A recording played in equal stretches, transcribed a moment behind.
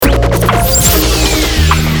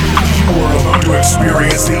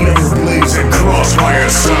Crossfayah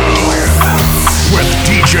sound with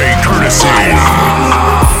DJ Courtesy.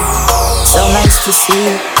 So nice to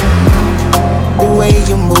see the way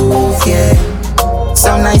you move, yeah.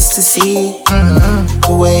 So nice to see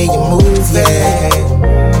the way you move, yeah.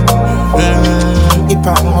 Keep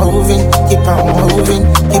on moving, keep on moving,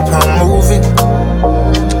 keep on moving.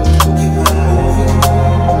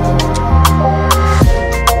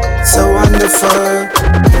 So wonderful.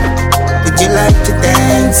 Would you like to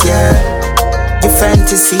dance, yeah? Your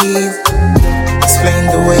fantasies explain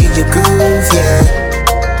the way you groove, yeah.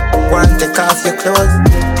 Want to take off your clothes,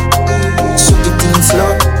 shoot the thing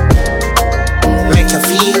slow, make you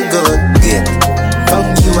feel good, yeah. Fuck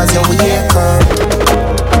you as you wake up.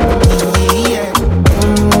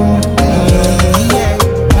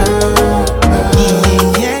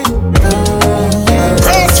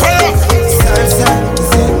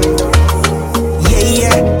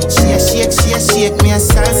 Shake me a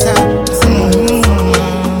salsa,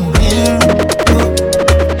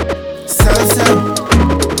 salsa,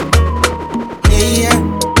 yeah,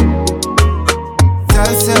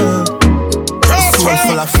 salsa, soul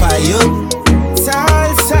full of fire,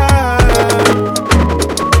 salsa,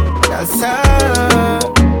 salsa,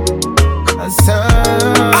 salsa,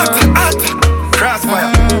 crossfire,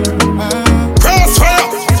 crossfire,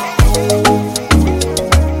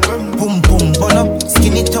 boom boom, burn up,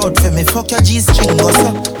 skin it out for me, fuck your G-string,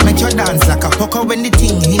 also make you dance like a Coco when the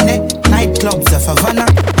thing in it. Nightclubs of Havana,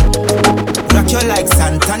 rock you like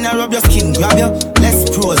Santana, rub your skin, grab you, less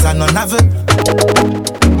pros and none of it.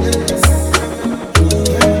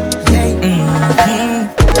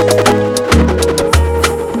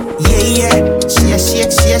 Yeah,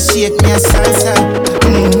 shake me a salsa.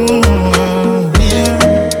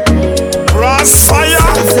 Crossfayah.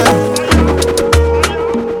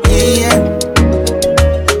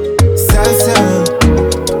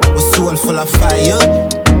 Full of fire,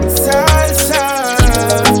 salsa,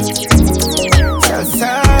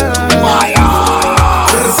 salsa, fire,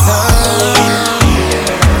 salsa.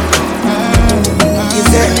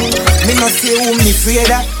 Is it? Me no say who me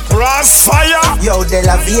afraid of. Crossfayah. Yo, De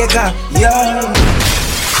La Vega, yo.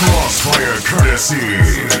 Crossfayah courtesy.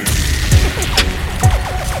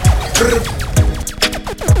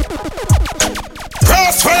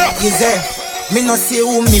 Crossfayah. Is it? Me no say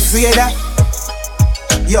who me afraid of.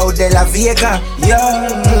 Yo, De La Vega, yo,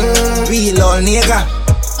 real old nigga.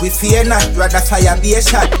 We fear not, rather fire be a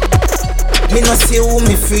shot. Me no see who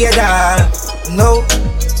me afraid of. No,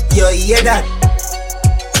 you hear that?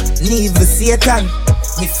 Leave the Satan.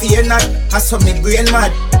 Me fear not, I saw me brain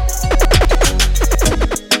mad.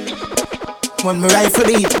 When me rifle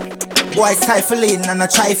it, boy stifling and I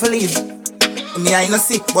try for leave. Me I no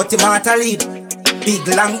sick, but him heart a lead. Big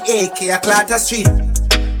long AK a Clatter Street.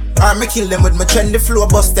 Or me kill them with my trendy flow,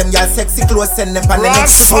 bust them, y'all sexy clothes, send them pan the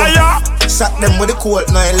next phone. Shot them with the cold,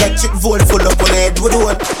 no electric volt, full up on the head with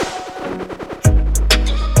wood.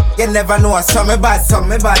 You never know, some me bad, some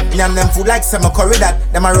me bad. Nyam them food like some curry that.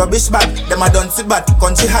 Them a rubbish bag, them a done sit bad.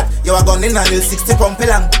 Country hot, you a gun in and you'll 60 pump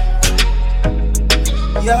long.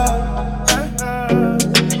 Yeah.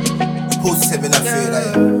 Who's 7 afraid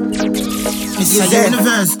of you? Mr.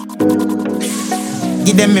 Universe.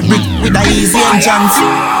 Give them a brick with a easy entrance.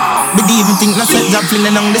 But even think no set job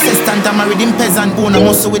feeling on the assistant. I'm married in peasant, own a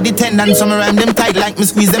muscle with the tendon. Some rhyme them tight like me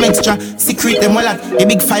squeeze them extra. Secret them well at the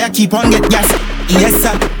big fire keep on get gas. Yes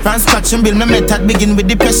sir, from scratch and build my method. Begin with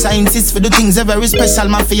the pressure, insist for the things are very special.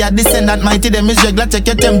 Mafia descendant, mighty them is regular, check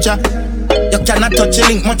your temperature. You cannot touch a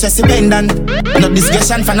link much as a pendant. No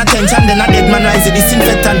discussion for attention, then a dead man rise a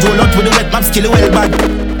disinfectant. Roll out with the wet map, skill well bad.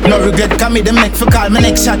 No regret, come me them make for call my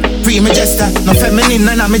next shot. Pree me gesture, no feminine,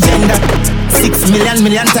 none of me gender. 6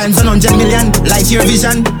 million times 100 million. Light your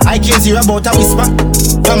vision, IQ zero about a whisper.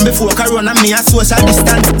 From before Corona, me a social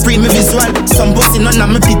distance. Pree me visual, some pussy none of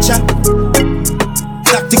me picture.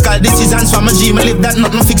 Tactical decisions from a dream, I live that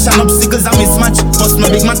not no fiction. Obstacles a mismatch, bust no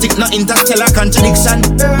big matic, no interstellar contradiction.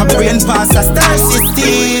 My brain pass a star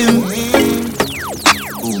system.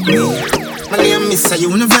 My name is Mr.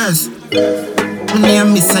 Universe. My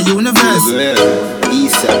name is Mr. Universe.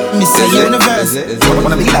 Mr. Universe.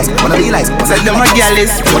 Wanna be like, Tell them a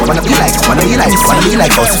Gyalis. wanna be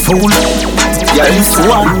like us, fool. Gyalis,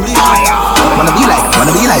 wanna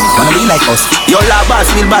be like us. Yo, la boss,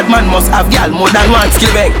 real bad man must have gyal more than one.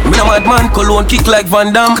 Skillibeng, me no mad man, cologne kick like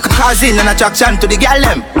Van Damme. Causing an attraction to the gyal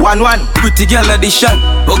them. 1-1. Pretty girl edition.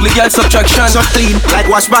 ugly girl subtraction. So clean like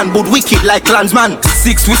washman, but wicked like clansman.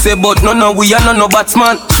 6 we say, but no, we are no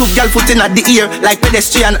batsman. Shoot girl foot in at the ear like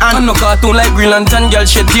pedestrian And hand. no cartoon like Green Lantern, girl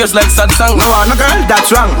shed tears like sad song. No, no girl, that's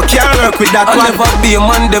wrong. We can't work with that I'll one. never be a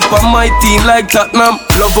man dep on my team like Tottenham.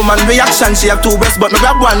 Love woman reaction, she have 2 breasts, but me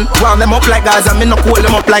grab one. Warm them up like Gaza, me no cool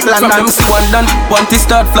them up like From London. them see one done, want to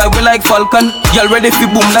start fly we like Falcon. Girl ready fi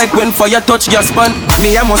boom like when fire touch gas pan.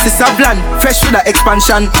 Me and Moses a plan, fresh with the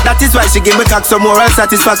expansion. That is why she give me cock some moral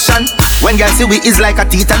satisfaction. When girl see we is like a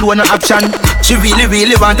teeth alone no option. She really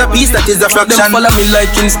want a piece that is a Them fraction. follow me like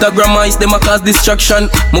Instagram eyes, them a cause distraction.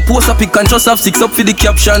 Me post a pic and just have 6 up for the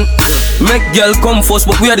caption. Make girl come first,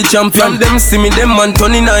 but we are the champion. Them see me, them man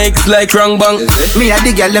turn in a X like Rang Bang. Me a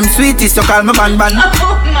the girl them sweetie, so call me ban.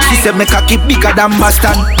 She said make a keep bigger than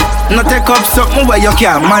Boston. No take up something where you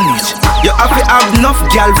can't manage. You have to have enough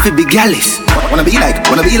girl to be Gyalis. Wanna be like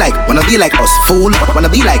us, fool. Wanna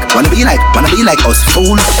be like us,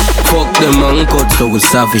 fool. Fuck them and cut so we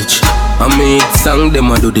savage. I made song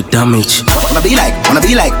them a do the damage. Wanna be like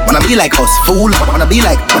us, fool. Wanna be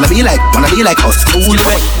like us, fool.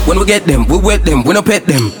 When we get them, we wet them, we no pet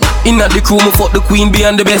them. Inna the crew, me fuck the queen bee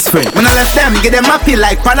and the best friend. When I left them, get them happy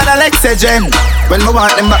like Panada like Sejen. When me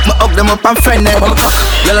want them back, me hug them up and friend them. I'm a cock,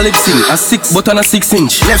 y'all a lip sync, a 6 but on a 6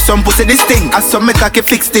 inch. Left some pussy this thing, as some me cocky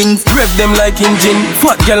fix things. Rev them like engine,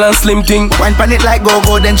 fat girl and slim thing. Wine pan it like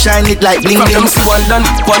go-go, then shine it like bling From bling. them see one done,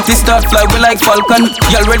 panty start fly we like Falcon.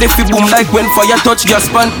 Y'all ready fi boom like when fire touch gas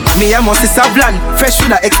pan. Me and Moses a plan, fresh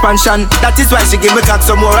with the expansion. That is why she give me cock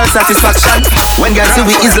some moral satisfaction. When girl see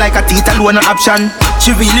we is like a teeth alone no option.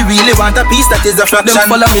 She really want a piece that is a fraction.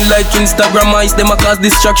 Them follow me like Instagram eyes, them a cause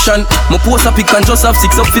distraction. Me post a pic and just have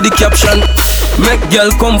 6 up for the caption. Make girl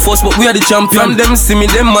come first, but we are the champion. Them see me,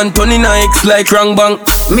 them man turn in a X like Rang Bang.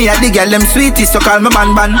 Me a the girl them sweetie, so call me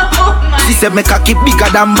ban. She said make a keep bigger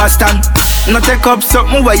than Boston. No take up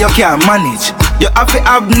something where you can't manage. You have to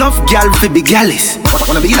have enough girl to be Gyalis.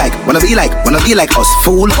 Wanna be like us,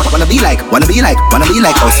 fool. Wanna be like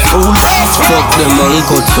us, fool. Fuck them and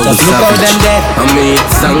cut so we savage. I made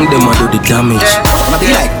song them a do the damage. Wanna be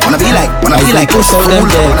like us, fool.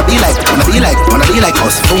 Wanna be like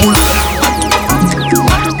us, fool.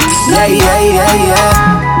 Yeah.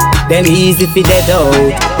 Them easy fi dead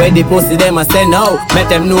out. When the pussy them a say no, make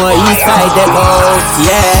them know Eastsyde they out.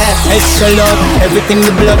 Yeah, extra love, everything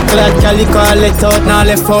the blood clot. Cali call it out, now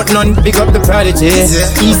left out none. Big up the prodigy.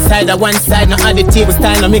 Eastside a one side, no additive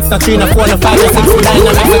style, no mix, no 3, no 4, no 5, no 6, no 9,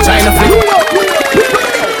 no mix, no try, no flip.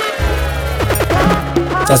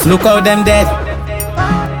 Just look how them dead.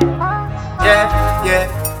 Yeah.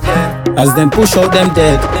 As them push out them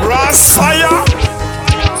dead. KrossFayah.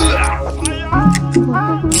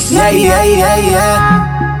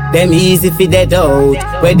 Yeah. Them easy fi dead out.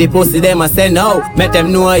 When the pussy them a say no, make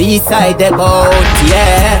them know Eastsyde they out.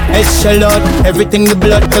 Yeah, extra load, everything the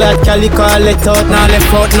blood clot. Cali call it out, now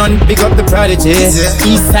left out none. Big up the prodigy.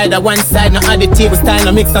 Eastside a one side, no additive style,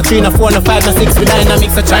 no mix, no 3, no 4, no 5, no 6, we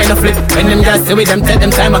dynamics, no try no flip. When them guys say with them, take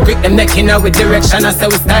them time, I grip them neck in with direction. I say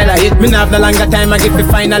we style a hit. Me nah have no longer time, I give the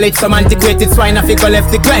final hit. Some antiquated swine, I figure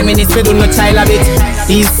left the grime in it, we do no child of it.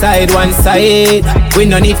 Eastside one side, we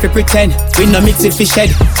no need to pretend. We no mix it fish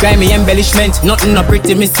head. Grimy embellishment, nothing no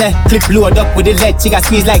pretty me say. Clip load up with the lead, she got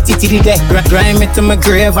squeeze like titty the dead. Grime it to my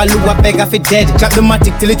grave, I look up beg off it dead. Drop the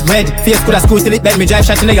matic till it red, face could have squeeze till it bed. Me drive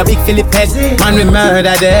shot to your big Philip head. Man we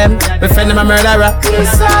murder them, my friend them a murderer.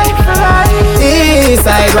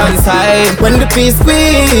 Eastside one side, when the piece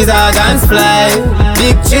squeeze, our guns fly.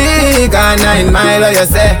 Big trigger 9 mile, or you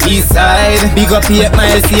say Eastside. Big up 8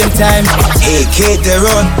 miles same time. Hey, Kate, they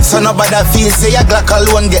run. So nobody feel say a Glock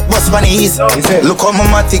alone get bust on the east. Look how my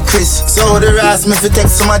matic Chris. So the ras me fi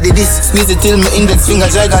text somebody this. Squeeze it till me index finger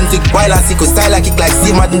gigantic. While I sickle style I kick like C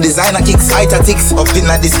Madden designer kicks. Height a ticks. Up in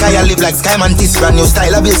the sky I live like Sky Mantis. Brand new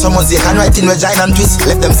style I build some mosaic and write in vagina and twist.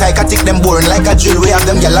 Left them psychotic, them boring like a drill. We have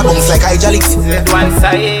them gyal bounce like hydraulics. One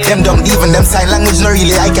side. Them dumb even them sign language no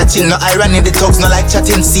really eye catching. No irony the talks no like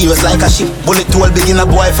chatting. Serious like a ship. Bullet tool begin a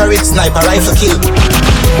boy for it. Sniper rifle kill.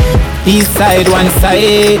 Eastside one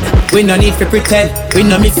side, we no need to pretend. We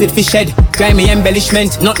no mix with fish head. Grimy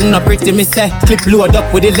embellishment, nothing no pretty me say. Clip load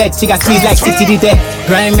up with the lead, she got squeeze like city the dead.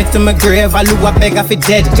 Grime it to my grave, I look up beg off it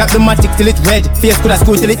dead. Drop the matic till it red, face could have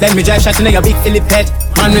school till it dead. Me drive shot in your big Philip head.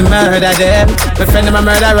 Man we murder them, my friend them a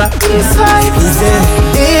murderer. Eastside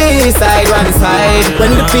one side, when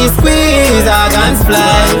the piece squeeze, our guns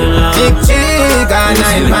fly. Big trigger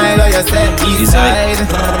 9 mile, or you say Eastside.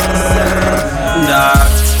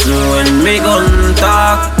 When me gun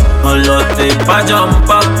talk, a lot of people jump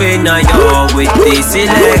up in a yard with the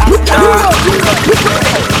selector.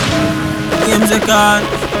 Games a card.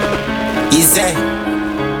 Easy.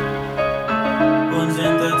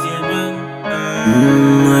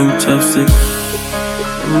 I'm chopstick.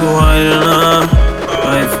 Boy,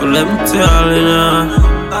 I feel them telling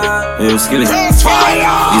Yo, Skillibeng.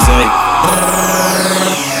 Eastsyde.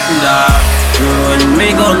 When me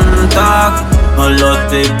gun talk, a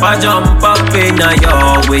lot of a jump up in a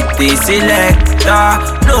yard with the selector.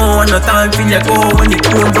 No one no time for you go when you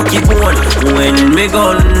come broke your bone. When me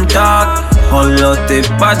gun talk, a lot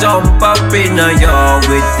of a jump up in a yard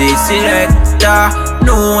with the selector.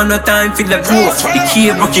 No one no time for you go, the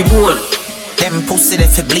key broke your bone. Them pussy they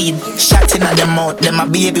fi bleed. Shot inna them mouth, them a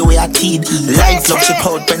baby we a teed. Life look chip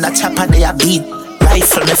out when the chopper they a beat.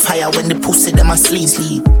 Rifle me fire when the pussy them a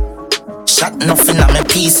sleep. Shot nothing on my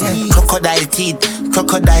piece. Crocodile teeth,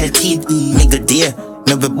 nigga dear.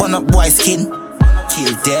 Me be burn up boy skin.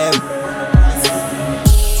 Kill them.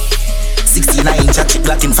 69 chat chip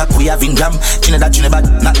black in fact we having gram. Trinidad,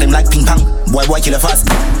 knock them like ping pong. Boy kill a fast.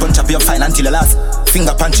 Punch up your fine until the last.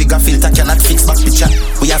 Finger punch trigger filter cannot fix back picture.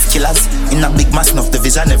 We have killers in a big mass enough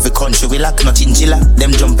division. Every country we lack no chinchilla.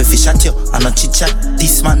 Them jump if we shot you and no chit chat.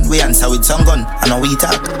 This man we answer with some gun and no we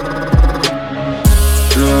talk.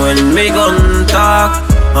 When me gun talk,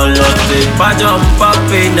 a lot of a jump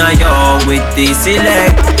up in a yard with the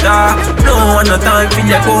selector. No one no time for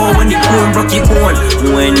you go when the bone broke your bone.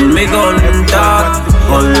 When me gun talk,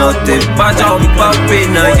 a lot of a jump up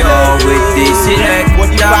in a yard with the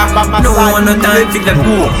selector. No one no time for you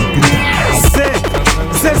go.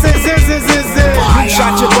 You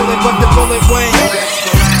shot your bullet but the bullet went.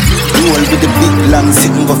 Roll with the big long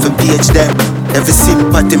sitting off a page them. Every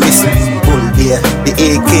sympathy missing. Bull here, the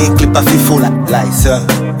AK clip a fi full lies,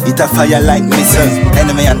 it a fire like missile.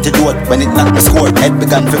 Enemy antidote, when it knock me score. Head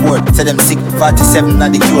began for word, say them sick 47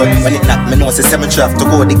 not the cure. When it knock me know say cemetery have to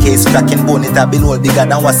go. The case cracking bone, it a below bigger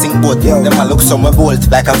than what sing boat. Them a look somewhere bolt,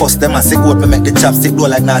 like a bust them a say goat. Me make the chopstick blow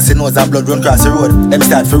like Nancy nose and blood run cross the road. Them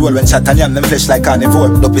start for roll when shot and yam them flesh like carnivore.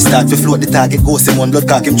 Look we start to float, the target goes him one blood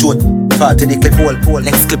cock him throat. 40 the clip hole,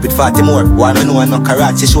 next clip it 40 more. One me know I no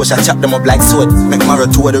karate show, shot chop them up like sword. Make marrow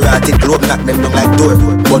to the ratted globe, knock them down like door.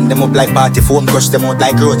 Bun them up like party foam, crush them out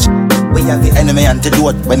like roach. We have the enemy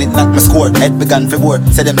antidote, when it knock me score. Head began for war,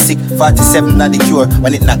 say them sick 47 not the cure.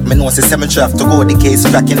 When it knock me know say cemetery have to go. The case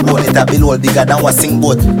cracking bone, it a below bigger than what sing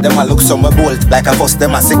boat. Them a look somewhere bolt, like a bust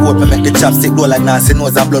them a say goat. Me make the chopstick blow like Nancy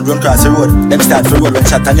nose and blood run cross the road. Them start for roll when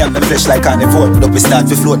shot and yam them flesh like carnivore. Look we start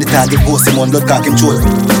to float, the target goes him on blood cock him throat.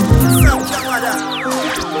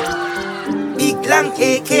 Big long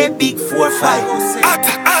AK, big 4-5.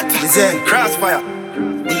 Is it CrossFayah?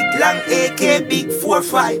 Big long AK, big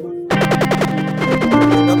 4-5.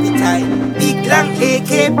 Up it tight. Big long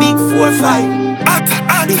AK, big 4-5.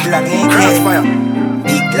 Big long AK, CrossFayah.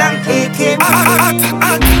 Big long AK,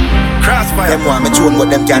 CrossFayah. Them want me tune, but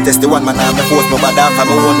them can't test the one man. I'm a force, my bad off,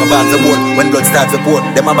 I'm a one, my ball for bone. When blood starts to pour,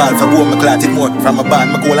 them a ball for bone, me clot it more. From a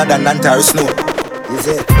band, me colder than Ontario snow. Is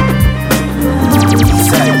it?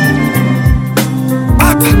 Eastsyde.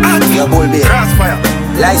 Your bull babe. CrossFayah.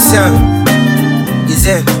 Lysa. Is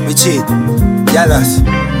it? Richard. Gyalis.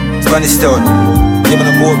 Swanny Stone. Give me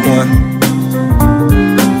the board more.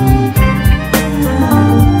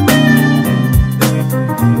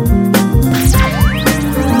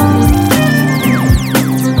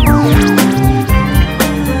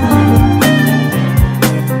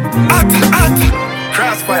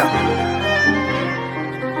 CrossFayah.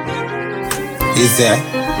 Is it?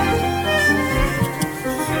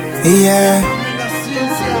 Yeah.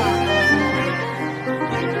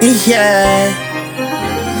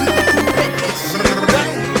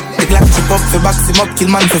 The Glock chip up for box him up, kill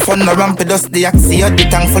man for fun. No ramp dust the axe, the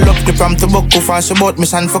tank full up. The pram to book, fast about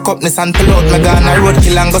mission for cupness and pull out. Me gone a road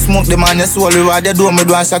kill and go smoke the man your soul. Reward you do me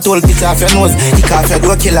do and shot all pitch off your nose. Kick off your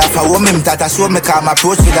door, kill off a woman. Tata show me calm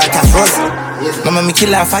approach without a frost. No me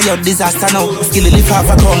kill off a your disaster now. Skill lift off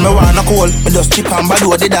a crown, me wanna call. Me just chip and bad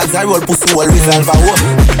the dogs a roll pussy wall resolve a hole.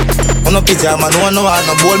 On no pyjama, no one no one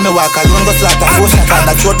no bowl. Me walk alone go slaughter 4 shot and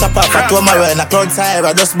a throat chop off a tomorrow in a crowd side.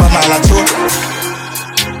 I just bomb all a throat.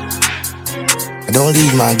 I don't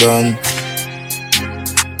leave my gun.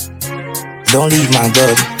 Don't leave my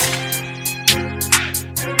gun.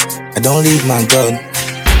 I don't leave my gun.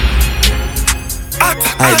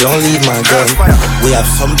 I don't leave my gun. We have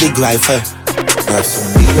some big rifle. We have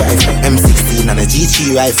some big rifle. M16 and a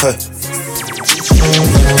G3 rifle.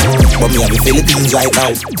 But me have the Philippines right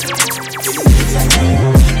now.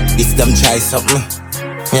 If them try something,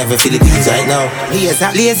 me have the Philippines right now.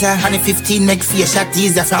 Laser, and the 15 make fear shot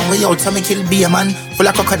easier from way out. So me kill be a man full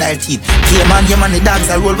of crocodile teeth. Kill man, the dogs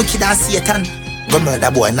are roll wicked and Satan. Go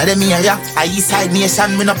murder boy, not them area. I Eastside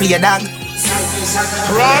nation, me no play a dog.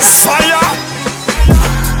 CrossFayah.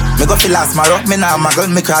 Me go feel last marrow. Me nah muggle,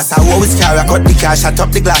 me cross. I always carry a cut the cash. I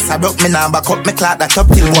top the glass. I broke me nah back up. Me clock that top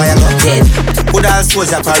till boy I got dead. Good all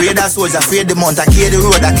soldier, parade all soldier. Afraid the mount, I clear the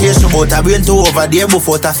road. I clear show boat. I brain to over there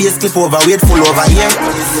before the face clip over. Wait full over here.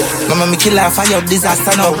 Mama me kill her fire up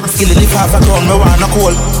disaster now. Skill lift half a crown. Me wanna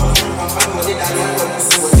call.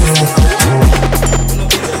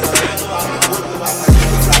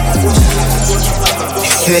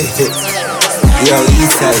 Yo,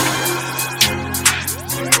 Eastsyde.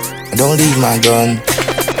 Don't leave my gun.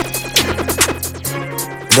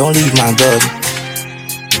 Don't leave my gun.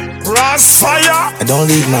 KrossFayah. Don't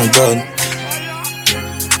leave my gun.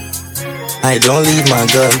 I don't leave my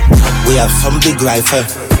gun. We have some big rifle.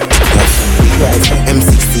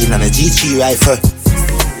 M16 and a G3 rifle.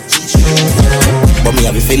 But me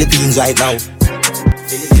have the Philippines right now.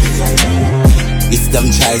 If them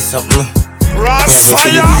try something,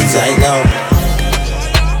 KrossFayah. right now.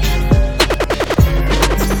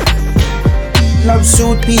 Love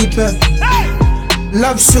shoot people.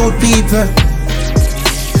 Love shoot people.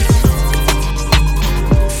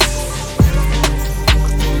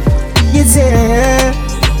 You there?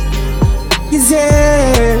 You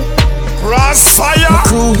there? KrossFayah.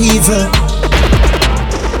 Crew evil.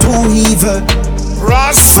 Too evil. We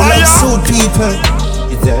love KrossFayah. shoot people.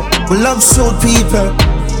 You there? We love shoot people.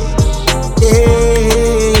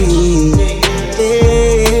 Hey, hey,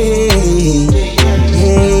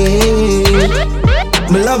 hey.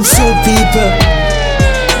 We love shoot people.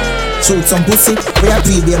 Shoot some pussy. We are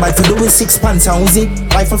pre-bay, but to do with 6 pants and Uzi.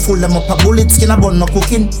 Rifle full them up a bullet, skin a bun no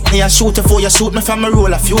cooking. Me a shoot before you shoot me from a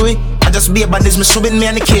roll of fury. I just be a bandits, me shoving me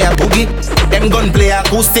and the K a boogie. Them gunplay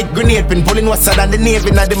acoustic grenade pin pulling what's than the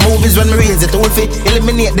Navy. Now the movies when me raise it all fit.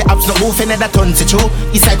 Eliminate the apps no goofy, never turn to true.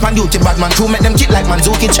 Eastside man duty, bad man true, make them kick like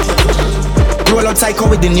Manzukic. Roll out psycho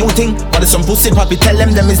with the new thing. But some pussy poppy tell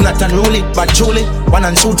them is not unruly. But truly, one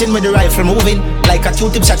and shooting with the rifle moving. Like a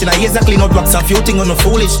Q-tip shot in a ears a clean out wax and few thing on no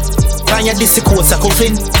foolish. Find your disc coats a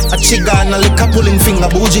coffin. A chigga and a liquor pulling finger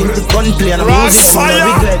bougie. Gunplay and a music, no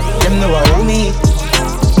regret. Them know I owe me.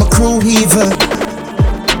 My crew evil.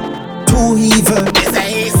 Too evil. It's a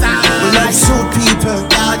Eastsyde. We love shoot people.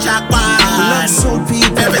 Yo, Jackpot. We love shoot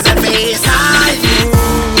people. It's a Eastsyde.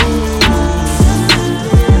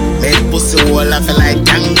 Make pussy wall up like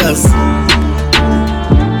tangles.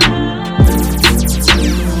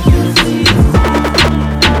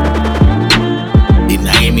 The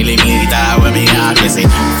 9mm when me have me say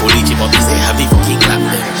fully chip up, me say have the fucking clap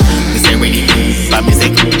them. Me say ready, but me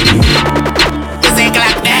say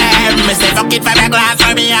clap them. Me say fuck it for my glass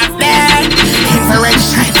for me have them. Infrared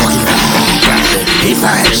shine fucking bright.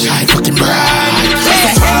 Infrared shine fucking bright.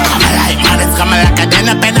 Me say come like man, it's come like a den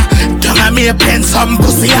up and don't let me a pen some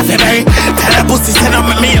pussy off a berry. Tell the pussy send up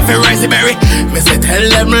me if it rise a berry. Me say tell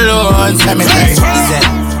them low on cemetery.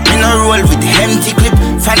 Me no roll with the empty clip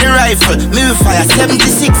for the rifle. Me will fire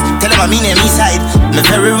 76. Tell them I mean them Eastsyde. Me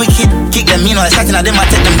very wicked. Kick them in on a shot and them I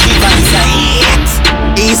take them deep on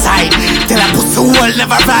Eastsyde. Tell a pussy wall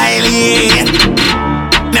never violate.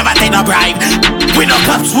 Never take no bribe. We no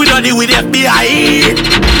cops, we don't deal with FBI.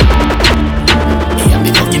 Me have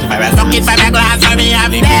the fucking fire. Fuck it for my glass for me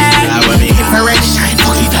have it. Infrared shine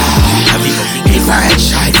fucking bright. Infrared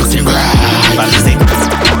shine fucking bright.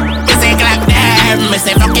 Me say clap them. Me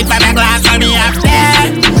say fuck it for my glass for me have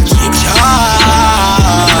it. Chip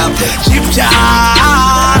shot. Chip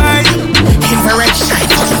shot. Infrared shine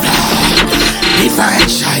fucking bright. Infrared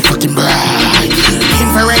shine fucking bright.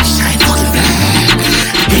 Infrared shine fucking bright.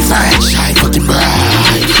 Infrared shine fucking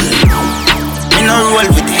bright. Me no roll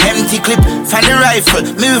with the empty clip for the rifle.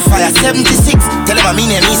 Me will fire 76. Tell them I mean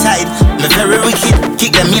them Eastsyde. Me very wicked.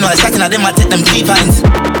 Kick them in on a shot and them I take them 3 pints.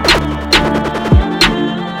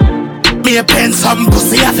 Me a pen some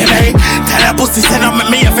pussy off a berry. Tell a pussy send up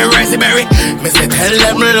me if it rise a berry. Me say tell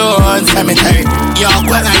them low on cemetery. Yo,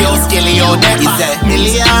 Quagga, yo, Skilly, yo, Defy.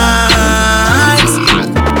 Millions.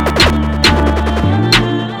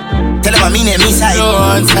 Tell them I mean them Eastsyde. Low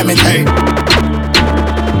on cemetery.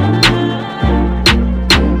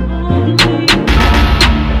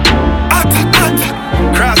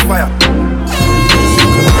 KrossFayah.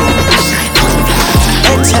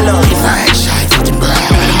 Hello, if I shine fucking bright.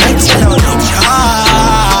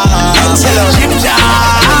 Hello,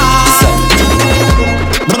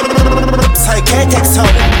 sorry, can't take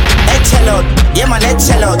some. Hello, yeah man,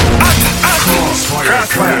 hello. KrossFayah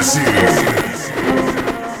Classic.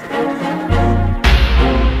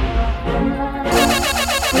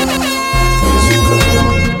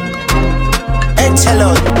 Hello.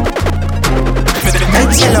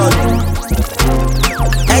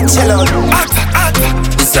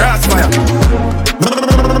 KrossFayah.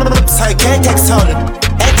 Sorry, can't take some.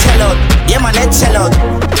 shell out. Yeah man, head shell out.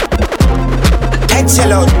 Head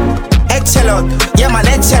shell out. Head shell out. Yeah man,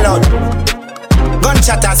 head shell out.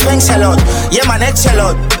 Gunshot and swing shell out. Yeah man, head shell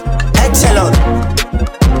out. Head shell out.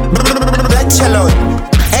 Head shell out.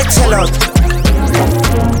 Head shell out.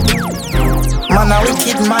 Man a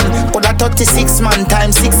wicked man, put a 36 man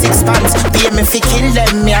times 6 pants. Pay me fi kill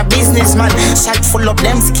them, me a businessman. Shot full up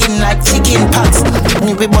them skin like chicken pox.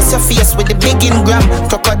 Me we bust your face with the big gram.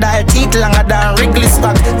 Crocodile teeth longer than Wrigley's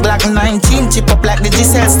back. Glock 19 chip up like the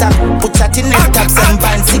Giselle stack. Put that in the top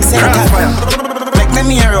 7.6 center. Make them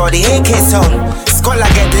hear all the AK sound. Skull I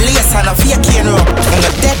get lace and a fake cane rub. On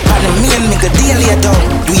the dead pan me and me go daily down.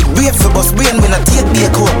 Do it brave for bust brain when I take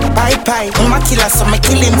bake up. Pie, I'm a killer so me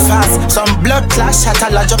kill him fast. Some blood clash shot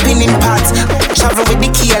all a jumping in parts. Travel with the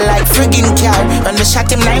key like friggin' car. When they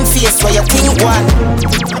shot him 9 face where you think one.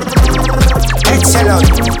 Head shell out.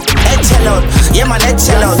 Head shell out. Yeah man, head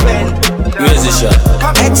shell out. Where's the shot?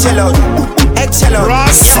 Head shell out. Head shell out.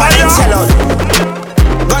 Head shell out.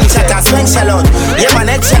 Gunshot and swing shell out. Yeah man,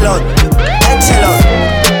 head shell out. Head shell out.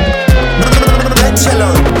 Head shell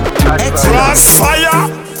out. Head shell out. KrossFayah.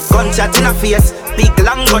 Gunshot in a face. Big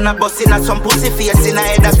long gun a bust in a some pussy face. In a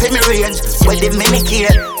head a semi range where the mini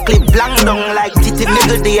care. Clip blank down like titty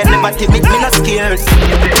middle day. Never timid, me not scared.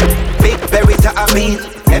 Big berry to a beat.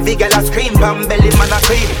 Every girl a scream, bam belly man a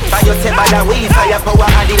creep. By your say by the weed, fire power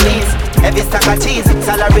and the least. Every stack of cheese,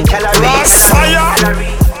 salary calories.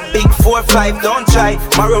 Big 4-5, don't try.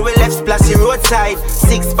 Tomorrow we left splashy roadside.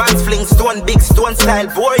 6 pants fling stone, big stone style.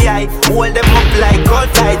 Boy, I hold them up like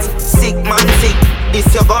gold tides. Sick man, sick. This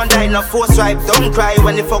your gon' die, no force ripe. Don't cry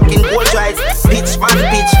when the fucking gold dries. Pitch man,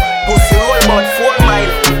 pitch. Pussy roll about 4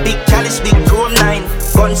 mile. Big Gyalis, big chrome 9.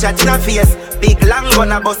 Gunshot in a face. Big long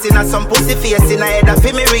gun a bust in a some pussy face. In a head a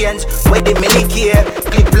fi me range where the mini care.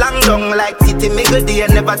 Clip long down like titty middle day.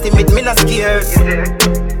 Never timid, me not scared.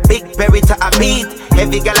 Big berry to a beat.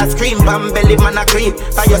 Heavy girl a scream, bam belly man a creep.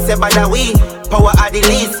 For you say by the weed, power at the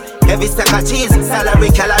least. Heavy stack of cheese, salary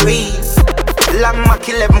calories. Long Mac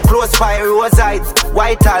 11 close fire Esyde.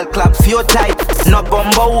 Whitehall clap few tight. No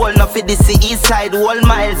bumbo hole, no for the Eastsyde whole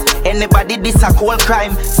miles. Anybody this a cold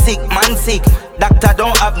crime. Sick man sick. Doctor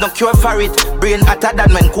don't have no cure for it. Brain hotter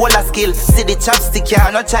than when cola skill. See the chopstick, yeah,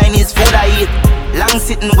 no Chinese food I eat. Long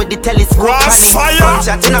sitting with the telescope panning.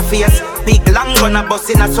 Gunshot in a face. Big long gun a bust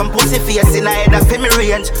in a some pussy face. In a head a femi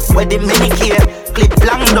range where the mini care. Clip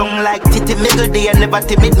long down like titty middle day. Never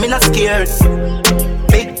timid, me not scared.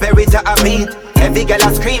 Big berry to a beat. Every girl a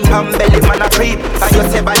scream, bam belly man a creep. And you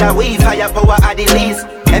say by the way, fire power at the least.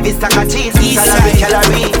 Every stack of cheese, salary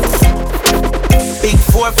calories. Big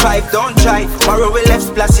 4-5, don't try. Tomorrow we left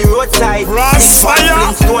splashy roadside.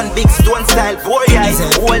 KrossFayah. Stone, big stone style. Boy, I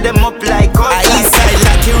hold them up like gold. I Eastsyde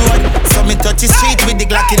like you road. So me touch the street with the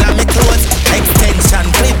Glock in my clothes. Extension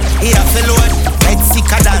clip, here for load. Head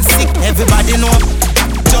sicker than sick, everybody know.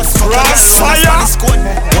 Just for KrossFayah.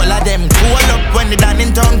 All of them cool up when they done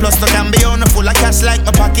in town. Plus no can be on full of cash like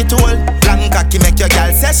my pocket hole. Long cocky make your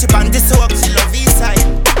girl say she pan this up. She love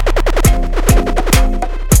Eastsyde.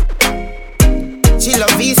 She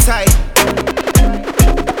love Eastsyde.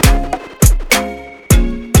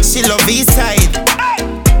 She love Eastsyde.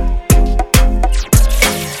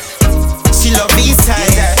 She love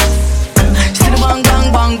Eastsyde. She the bang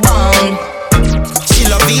bang bang bang. She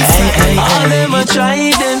love Eastsyde. All them a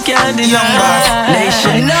try, them can't deny.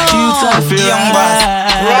 Nation, youth are fear. Young boss.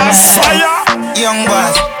 KrossFayah. Young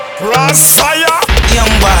boss. KrossFayah.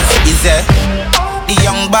 Young boss. Is there? The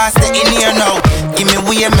young boss, they in here now. Give me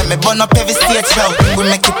way, make me burn up every stage show. We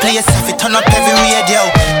make you play yourself, we turn up every radio.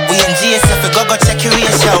 We in GSF, we go check your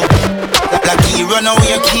ratio. Like you run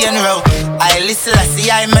away your key and row. I listen, I see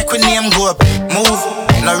I make your name go up. Move,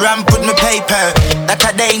 no ramp with no paper. That's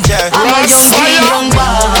a danger. I'm a young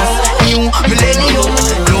boss, new millennium.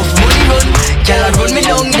 Enough money run, girl I run me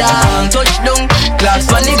down, touchdown. Class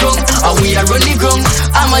on the ground, and we are run the ground.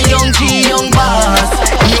 I'm a young boss,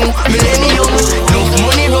 new millennium. Enough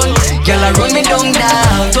money run, girl I run me down,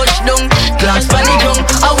 touchdown. Class on the ground,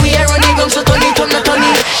 and we are run the ground. So turn it down.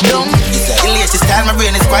 The latest time, my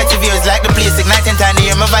brain is quite revealed. Like the place, igniting time to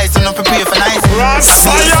hear my voice, so no prepare for nice.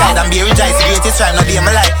 KrossFayah. I'm be rejoiced, the greatest rhyme, no day of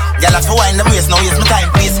my life. Y'all have to wind them waist, now here's my time,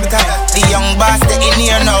 please my time. The young boss, they in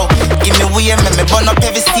here now. Give me way, make me burn up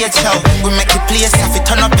every stage show. We make it play stuff, we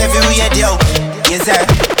turn up every radio. Yes sir.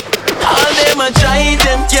 All them a try,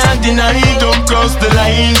 them can't deny. Don't cross the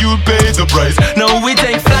line, you pay the price. Now we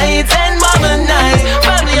take flights and mama nice.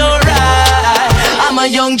 Family alright. I'm a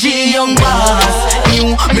young boss,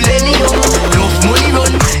 new millennium. Enough money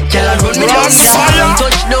run, girl I run me down,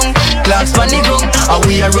 touchdown. Clocks on the ground, and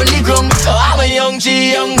we are run the ground. I'm a young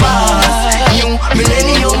boss, new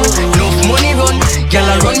millennium.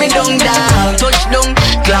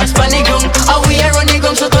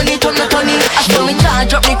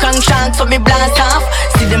 pass off.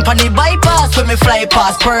 See them on the bypass when me fly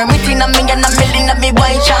past. Permitting a million of me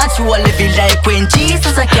white shots. You all live it like when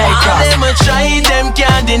Jesus a carry cross. Them a try, them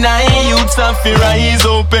can't deny. Youths have to rise,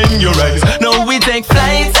 open your eyes. Now we take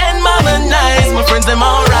flights and modernize. My friends, them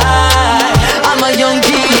alright. I'm a young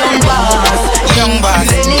G, young boss. Young boss.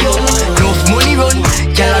 Millennium, enough money run.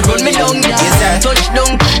 Gyal a run me down, yeah.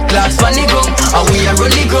 Touchdown, class on the ground. And we a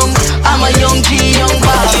run the ground. I'm a young G, young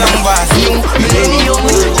boss. Young boss. New millennium,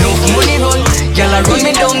 enough money run. Gyal a run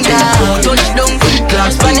me down, yeah. Touchdown,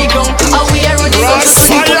 class on the ground. And we a run the ground.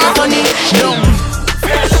 Money down.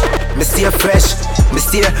 Me stay fresh. Me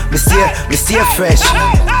stay fresh. Me stay fresh.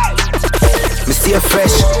 Me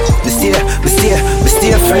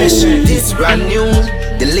stay fresh. This brand new,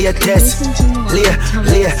 the latest.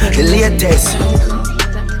 The latest.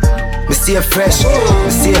 Me stay fresh. Me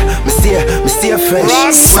stay fresh.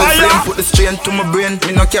 Flame put the strain to my brain.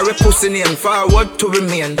 Me no carry pussy name. Forward to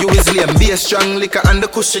remain. You is lame. Be a strong liquor and the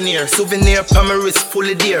cushion here. Souvenir pa my wrist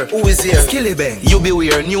fully dear. Who is here? Skillibeng. You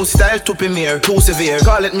beware. New style to premiere. Too severe.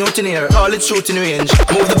 Call it mutineer. All it shooting range.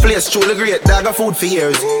 Move the place. Truly great. Dog of food for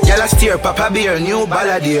years. Gyal a steer. Papa beer. New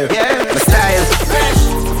balladeer. Yeah. My style.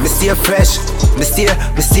 Me stay fresh. Me stay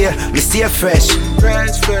fresh. Me stay fresh.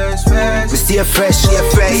 Me stay fresh.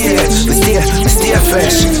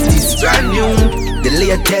 This brand new, the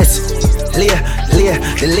latest. The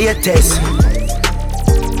latest.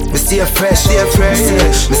 Me stay fresh. Me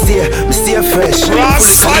stay fresh.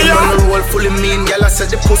 KrossFayah. Roll fully mean. Gyal a said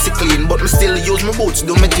the pussy clean, but me still use my boots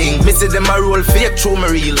do my thing. Me see them a roll fake through my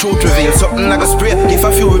reel. Truth reveal. Something I go spray. If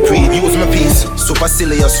a few reprieve, use my piece. Super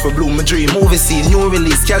serious for bloom my dream. Movie scene, new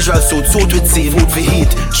release. Casual suit with scene. Food for heat.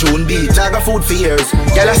 Tune beat. Dog of food for years.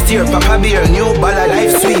 Gyal a steer. Papa beer. New ballad.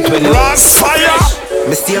 Life sweet. When KrossFayah.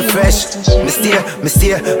 Me stay fresh. Me stay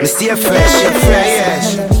fresh. Me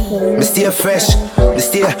stay fresh.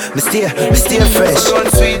 Me stay fresh. Gun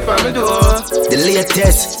sweet for me door. The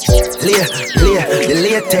latest. The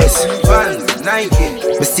latest. Vans, Nike.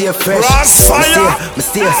 Me stay fresh. KrossFayah. Me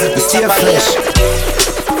stay fresh.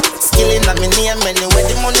 Skilling at me name anywhere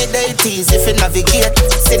the money they tease. If you navigate,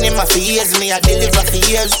 cinema for years, me I deliver for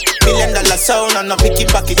years. $1 million sound and no picky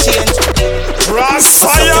pocket change.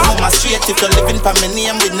 KrossFayah. I'm straight if you're living for me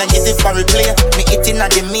name with negative for replay. Me eating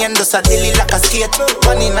at the main, just a dilly like a skate.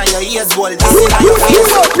 One in your ears, wall, this in your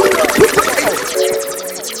face.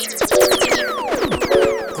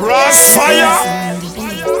 KrossFayah.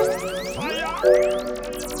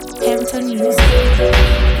 Hampton Music.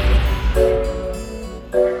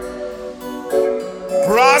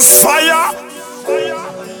 KrossFayah.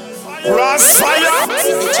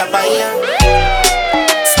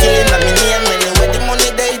 Skilling at me name anywhere the money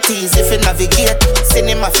they tease. If you navigate,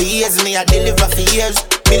 cinema for years, me I deliver for years.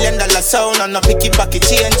 $1 million sound and no picky pocket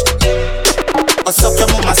change. Or suck your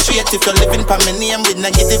mama straight if you're living for me name with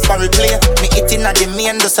negative for replay. Me eating at the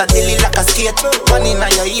main, just a dilly like a skate. One in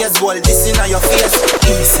your ears, wall, this in your face.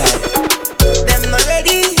 Eastsyde. Them not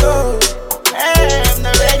ready, yo. I'm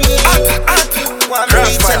not ready. One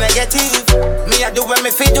reach and negative. Me I do what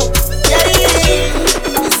me fi do. Yeah,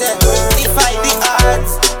 Defy the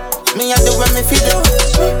odds. Me I do what me fi do.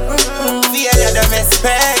 Fear them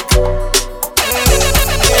respect.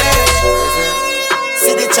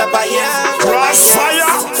 See the chopper here.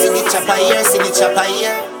 KrossFayah. See the chopper here. See the chopper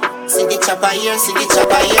here. See the chopper here. See the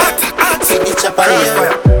chopper here. See the chopper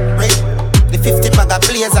here. The 50 bag of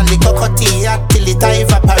players and the Coco tea till it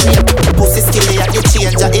evaporate. Pussy skilly at the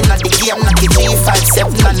changer in the game. Not the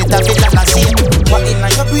G57 and it a villain a shame. What in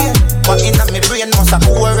your brain? What in my brain? Must a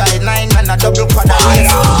cool ride 9 and a double quad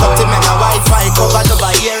race. Got to make a Wi-Fi covered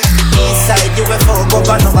over here. Eastside UFO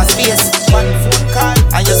covered over space. One phone call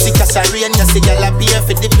and you see cash a rain. You see gyal appear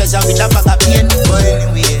for the pleasure with a bag of pain. But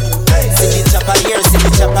anyway, see the chopper here, see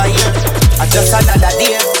the chopper here. I just another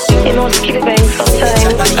day. You know, Skillibeng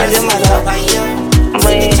sometimes as your mother.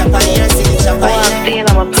 I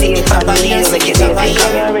want to stay in my place and leave like you think. Because I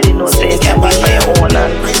already know that you can be for your own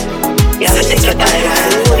and you have to take your time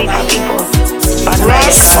and really for people. But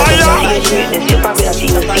right now, you probably not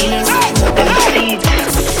even see them seeds,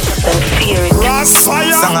 them fear it.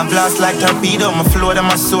 Song a blast like torpedo. My flow them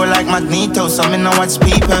my soul like magneto. So me no watch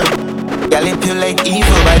people. Gyal it pure like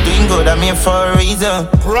evil. By doing good I'm here for a reason.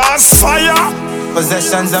 KrossFayah.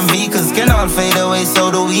 Possessions and vehicles can all fade away,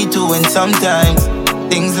 so do we too. And sometimes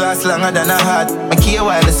things last longer than a heart. I care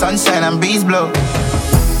while the sunshine and breeze blow.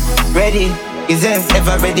 Ready? Is there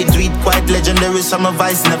ever ready to eat? Quite legendary, some of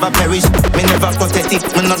vice never perish. Me never pathetic,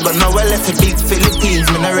 me not gonna well if a big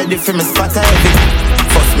Philippines. Me not ready for me spot a heavy.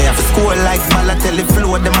 First me have to score like Balotelli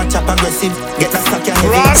flow, them a chop aggressive. Get that stock ya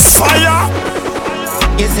heavy. KrossFayah.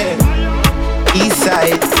 Is it?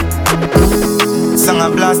 Eastside. Song a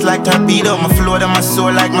blast like torpedo, my flow them my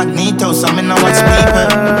soul like magneto. So me no watch people.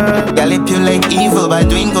 Y'all if you like evil by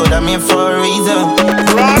doing good, I'm here for a reason.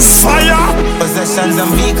 KrossFayah. Possessions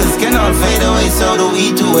and vehicles can all fade away, so do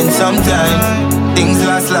we too. And sometimes things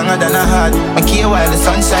last longer than I had. I care while the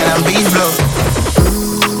sunshine and breeze blow.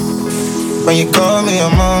 When you call me,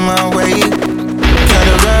 I'm on my way. Got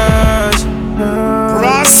a rush.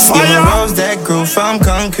 KrossFayah. Give me rose that grew from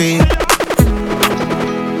concrete.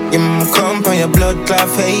 Give me come on your blood clot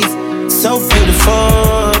face. So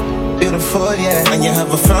beautiful, beautiful, yeah. And you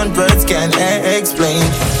have a front words can't explain.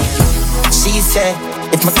 She said,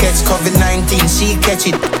 if my catch COVID-19, she catch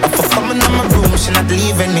it. If I coming on my room, she not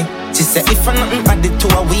leaving me. She said, if I nothing added to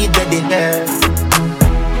her, we dead it.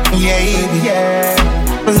 Yeah, yeah.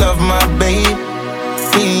 Love my babe.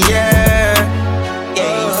 Yeah,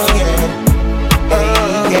 yeah,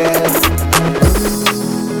 yeah.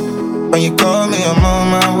 When you call me, I'm on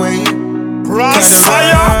my way.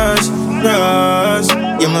 KrossFayah. Rush.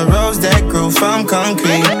 You're my rose that grew from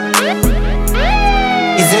concrete.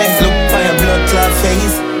 Is it look by your blood clot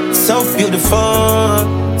face? So beautiful,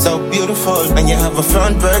 so beautiful. And you have a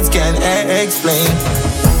front words can't explain.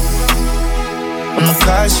 When my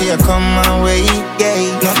car, she'll come my way.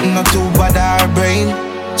 Yeah, nothing not too bad our brain.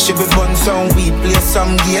 She be bun some weed, play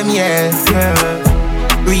some game, yeah.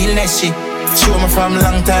 Realness shit. Show me from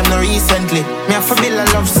long time, no recently. Me have to build a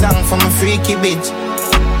love song for my freaky bitch.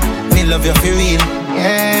 Me love you for real,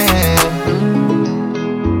 yeah.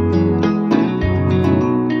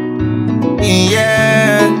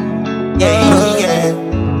 Yeah, yeah, yeah,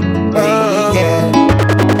 yeah,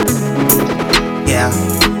 yeah,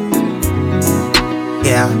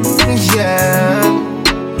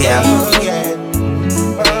 yeah, yeah,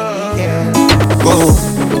 yeah. Whoa.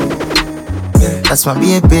 That's my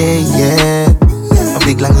baby, yeah. My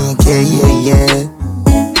big long AK, yeah, yeah.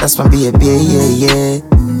 That's my baby, yeah, yeah.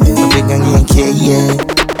 My big long AK, yeah,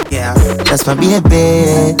 yeah. That's my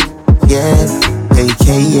baby, yeah. AK,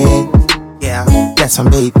 yeah, yeah. That's my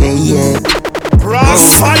baby, yeah.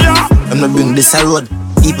 KrossFayah. I'm not bring this a road.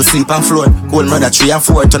 People sleep on floor. Cold murder 3 and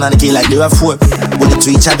 4. Turn on the key like they were 4. Bullet to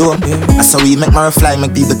each a dome. That's how we make my fly.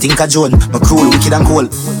 Make people think a Joan. My cruel, wicked and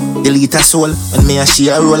cold. Delete a soul. When me and she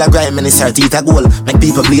a roll a grind, and it's her teeth a goal. Make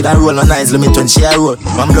people bleed and roll on eyes limit when she a roll.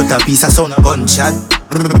 One blood a piece of sound a gunshot.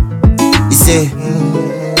 He say,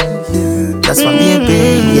 that's my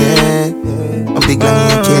baby, yeah. My big long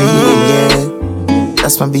AK, yeah, yeah.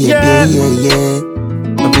 That's my baby, yeah, yeah.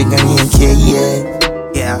 My big long AK, yeah,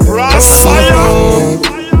 yeah. KrossFayah.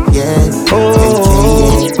 Yeah, yeah.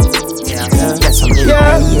 That's my baby,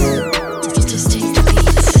 yeah.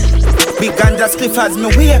 Big ganja spliff as me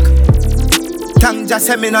wake. Tongue just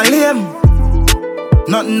say me no lame.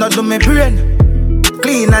 Nothing not do me brain.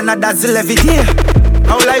 Clean and a dazzle every day.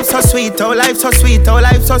 Our life so sweet, our life so sweet, our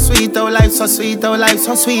life so sweet, our life so sweet, our life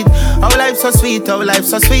so sweet, our life so sweet, our life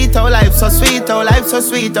so sweet, our life so sweet, our life so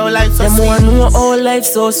sweet, our life so sweet. Them one know our life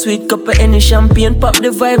so sweet. Cup of any champagne, pop the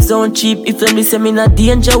vibes don't cheap. If them listen me not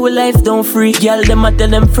danger, we life don't free. Gyal them a tell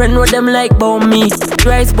them friend what them like about me.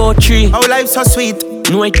 Rice about tree. Our life so sweet.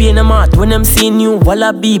 No I pay them out when them see you.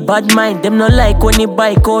 Wallaby, bad mind. Them no like when the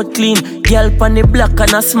bike out clean. Gyal pan the black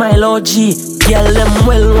and a smile OG. Gyal them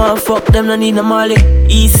well want fuck, them no need no molly.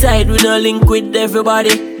 Eastside we no link with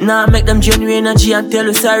everybody. Nah make them genuine energy and tell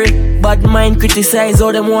you sorry. Bad mind criticize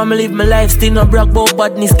all them want me live my life. Still no brag about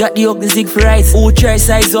badness, got the ugly zig for rice. Who try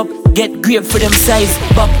size up, get grave for them size.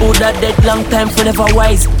 Back out that dead long time for never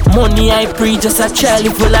wise. Money I Pree, just a child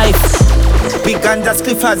live for life. Big ganja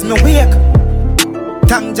spliff as me wake.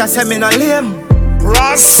 Tongue just say me no lame.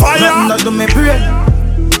 KrossFayah. Nothing not do me brain.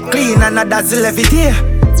 Clean and a dazzle every day.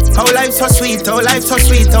 Our life so sweet, our life so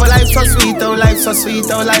sweet, our life so sweet, our life so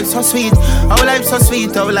sweet, our life so sweet, our life so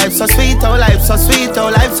sweet, our life so sweet, our life so sweet,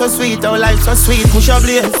 our life so sweet, our life so sweet. Push up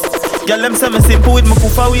blaze. Girl them say me simple with my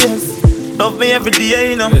kufa ways. Love me every day,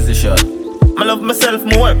 you know. Here's the shot. I love myself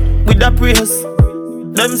more with that praise.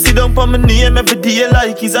 Them sit down for my name every day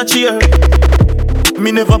like it's a cheer.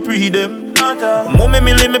 Me never pre them. Mommy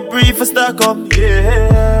me let me breathe for stack up.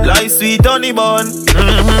 Yeah. Like sweet honey bun.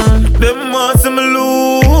 Them want some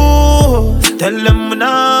lose. Tell them we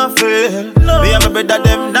not fail. Me have a brother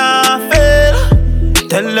them not fail.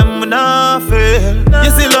 Tell them we not fail. You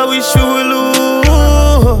still I wish you will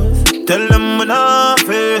lose. Tell them we not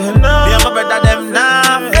fail. Me have a brother them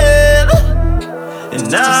not fail.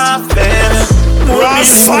 Not fail.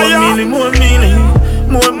 More million,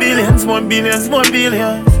 more billions, more billions, more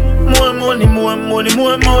billions. More money, more money,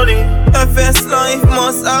 more money. FS life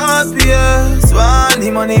must happier.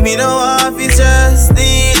 Swanny money me no have to stress.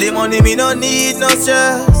 Need the money me no need no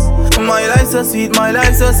stress. My life so sweet, my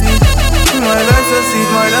life so sweet. My life so sweet,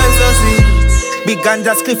 my life so sweet. Big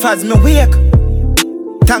ganja spliff as me wake.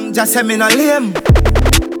 Tang just say me no lame.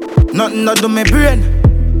 Nothing no do me brain.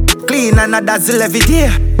 Clean and a dazzle every day.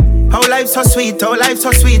 Our life so sweet, our life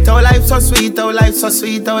so sweet, our life so sweet, our life so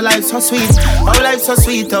sweet, our life so sweet, our life so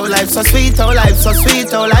sweet, our life so sweet, our life so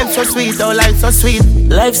sweet, our life so sweet, our life so sweet.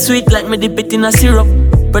 Life sweet like me dip it in a syrup.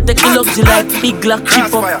 Protect the luxury like big Glock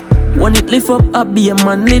chip up. When it lift up, I be a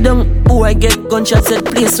man lay down. Oh, I get gunshots at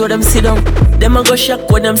place where them sit down. Them a go shock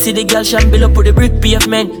when them see the girl shine build up with the brick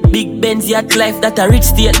pavement. Big Benz yacht life, that a rich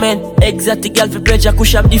statement. Exotic girl for pleasure,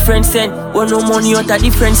 push up different scent. When no money out a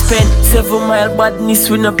different spend. 7 mile badness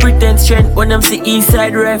with no pretense strength. When them see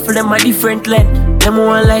Eastsyde rifle, them a different length. Them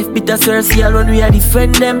one life bitter so see all when we a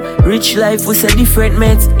defend them. Rich life we say different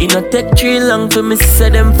mates. It no take too long to me say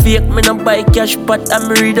them fake. Me no buy cash pot and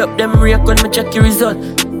me read up them rake when me check the result.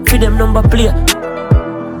 For them number play.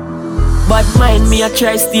 Bad mind me, I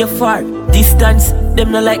try stay far. Distance,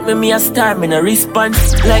 them no like me a star, me no respond.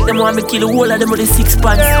 Like them want me kill the whole of them with the 6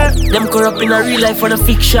 pants. Them corrupt in a real life on a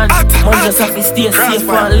fiction. Man just have to stay safe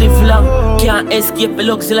and live long. Can't escape the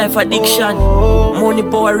luxury life addiction. Money,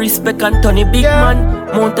 power, respect and Tony big man.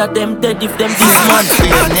 Mount of them dead if them this man.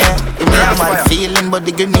 Give me a man feeling but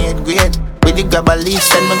the grenade great. With the grab a leaf,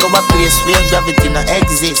 send me go a place where gravity no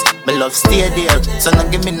exist. Me love stay there, so no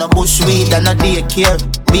give me no bush weed and no daycare.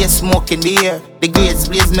 Be a smoke in the air, the grades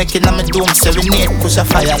blaze making on my dome serenade. Push a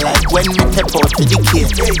fire like when me tap out to the care.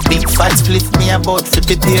 Big fat split me about to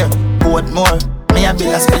prepare. Boat more, me a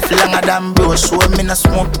bill a split longer than bro. Show me no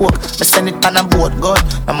smoke pork, me send it on a boat gun.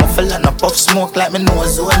 I'm a fella no puff smoke like me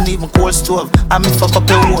nose zone. Even cold stove, I me fuck up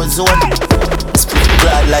the war zone.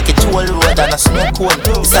 Glad like a toll road and a smoke cone.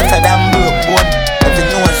 It's hotter than broke bone. Every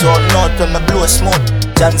nose out north when me blow smoke.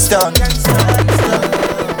 Jansport.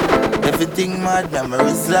 Everything mad,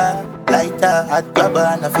 memories loud. Lighter, hot grabber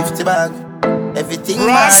and a 50 bag. Everything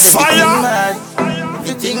mad, everything mad.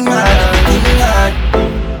 Everything mad, everything mad.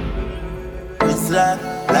 It's loud.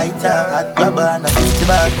 Lighter, hot grabber and a 50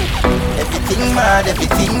 bag. Everything mad,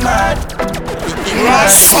 everything mad. Everything mad,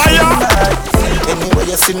 everything mad. Anyway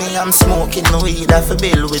you see me, I'm smoking no weed off a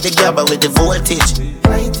bill with the grabber with the voltage.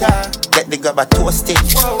 Get the grabber toasted,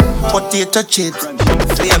 potato chips,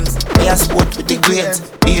 flames. Me a sport with the grades.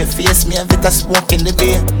 Beer face me a bit of smoke in the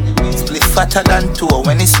beer. Split fatter than 2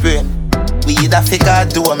 when it's spraying. Weed a figure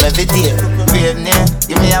do 'em every day. Brave name,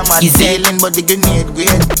 give me a man sailing but the grenade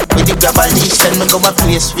great. With the grabber leaf, send me go a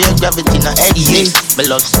place where gravity no exist. Me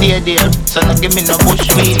love stay there, so no give me no bush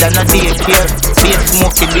weed and no daycare. Be a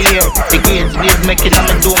smoke in the air, the grades blaze making on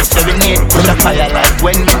my dome serenade. Push a fire like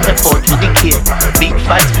when me step out to the care. Big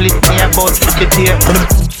fat split me about to prepare.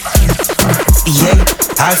 Yeah,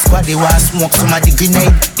 all squad they want smoke some of the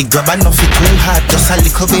grenade. The grabber no fit too hard, just a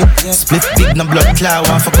little bit. Split big no blood clot,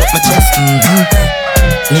 want fuck up my chest.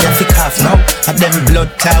 Me a fi cough now. Have them blood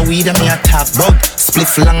clot weed and me a talk bug. Split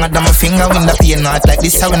longer than my finger when the pain not like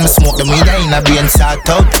this. How when me smoke them weed I in a brain sort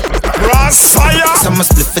out. KrossFayah. Some a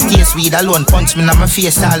split for taste weed alone. Punch me in my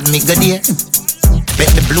face all me go there. Bet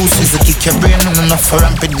the blue sizzle kick your brain. No enough for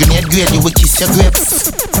rampant grenade grade. You will kiss your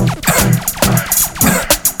grapes.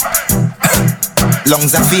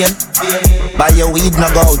 Lungs are fail. Buy your weed no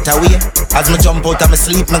go out away. As me jump out of my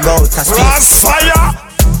sleep me go out of space. KrossFayah.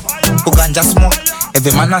 Who ganja smoke?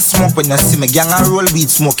 Every man a smoke. When you see me gang a roll, weed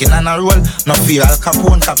smoking and a roll. No fear Al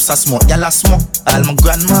Capone cops a smoke. Gyal a smoke. All my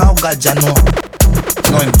grandma who ganja know.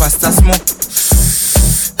 No imposter smoke.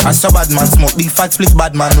 I saw bad man smoke. Big fat split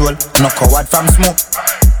bad man roll. No coward from smoke.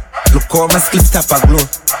 Look how my split tap a glow.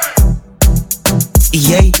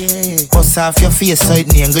 Yeah, bust off your face so it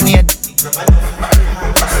name grenade.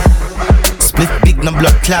 Split big no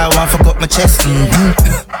blood clot, want fuck up my chest.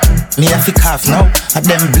 Me a fi cough now. Have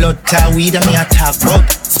them blood clot weed and me a talk bug.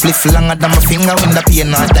 Split longer than my finger when the pain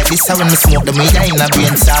not like this. How when me smoke the weed I in a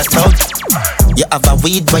brain start out. You have a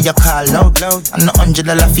weed but you call loud. I'm not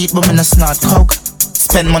 $100 feet but me no snort coke.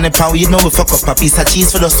 Spend money for weed, now we fuck up a piece of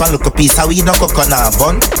cheese for just one look a piece of weed, no coconut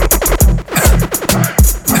bun.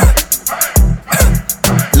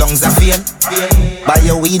 Lungs are fail. Buy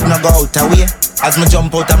your weed, no go out away. As me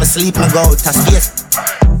jump out of my sleep, no go out of space.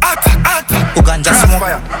 Who ganja smoke?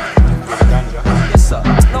 Yes sir.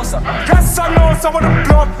 No sir. Yes sir, no some of the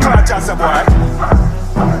blood clutches boy.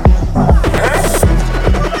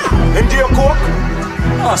 Eh? In your coke?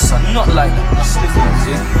 No sir, not like sniffings,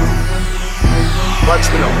 yeah. Watch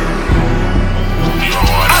me now.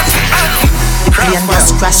 The plane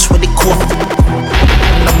just crash with the coke.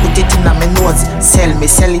 No put it in my nose. Sell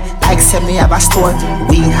it, like sell me have a store.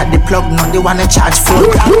 We had the plug, not the one to charge for.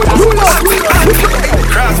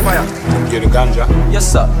 KrossFayah. Get the ganja. Yes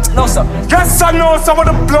sir, no sir. Yes sir, no sir, what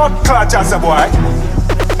the blood clot as a boy.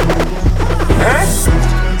 Eh?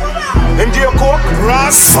 Into your coke?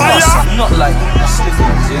 KrossFayah. Not like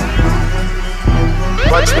slippers, yeah.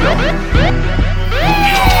 Watch me now.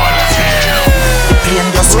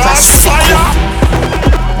 Plane just crash.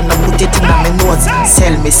 And I put it in my nose.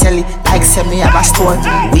 Sell it, like sell me have a store.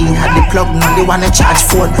 We had the plug, not the one to charge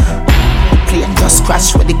for. Plane just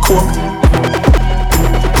crash with the coke.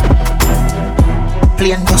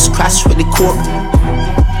 Plane just crash with the coke.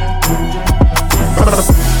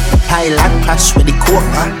 Pilot crash with the coke.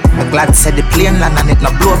 I'm glad said the plane land and it no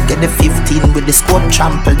blow up. Get the 15 with the scope,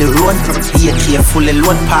 trample the road. Be careful,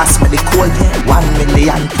 load pass me the code. 1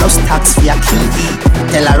 million plus tax for your key.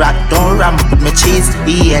 Tell a rat don't ramp with me cheese.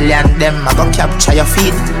 The alien them I go capture your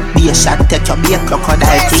feet. Be a shot, take your be a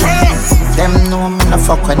crocodile teeth. Them know me no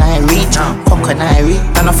fuck when I reach. Fuck when I reach,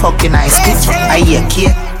 and no fuck when I speak. I hear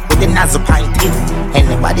kid with the nozzle pint in.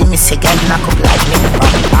 Anybody miss again, knock up like me.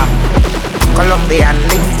 Colombian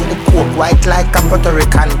link with the coke white like a Puerto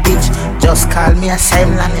Rican bitch. Just call me a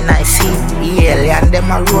same land and I see. The alien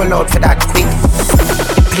them a roll out for that quick.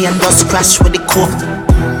 The plane just crash with the coke.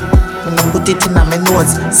 When I put it in my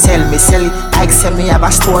nose. Sell it, like sell me have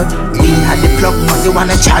a store. We had the plug, not the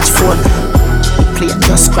one to charge for. The plane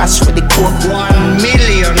just crash with the coke. $1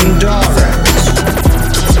 million.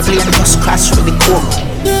 The plane just crash with the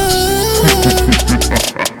coke.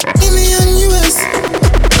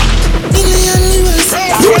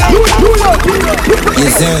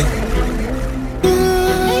 Yes, sir.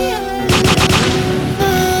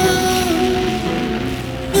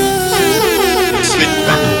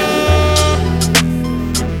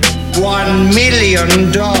 $1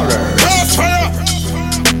 million.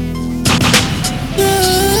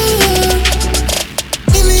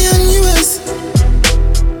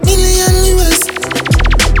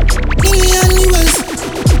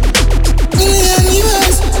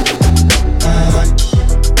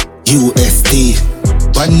 USD,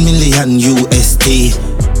 $1 million USD,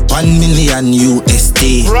 $1 million USD.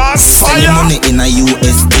 Send the money in a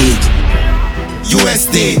USD.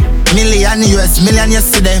 USD, million US, million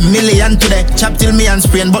yesterday, million today. Chop till me and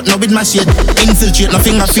sprain, but no with my shit. Infiltrate, no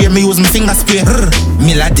finger fear, me use my finger spray.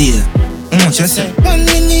 Mill a deal. What you say? $1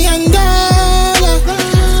 million.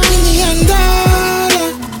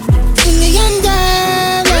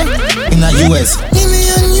 In a US.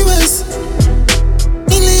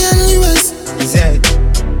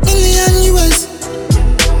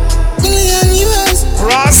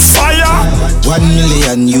 KrossFayah. $1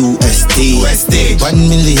 million USD. 1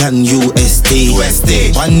 million USD.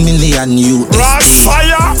 1 million USD.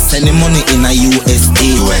 KrossFayah. Send the money in a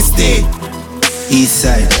USD.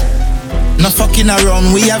 Eastside. No fucking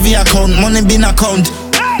around, we have the account, money bin account.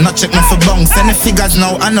 Not check no for bunk, send the figures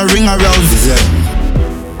now and no ring around.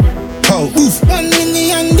 Oh, oof. $1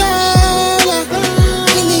 million. $1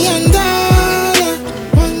 million.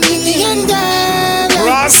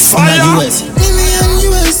 KrossFayah. US.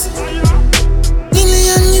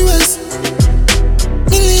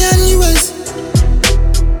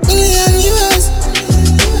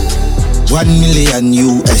 $1 million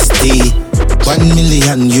USD, $1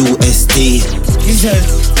 million USD,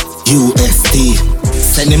 USD.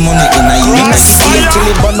 Send the money in a USD. Till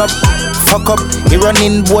it burn up, fuck up. He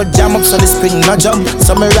running board jam up so the spring no jump.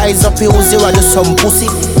 So me rise up, he use it do some pussy.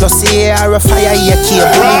 Plus the air a fire, he a cable.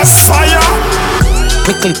 KrossFayah.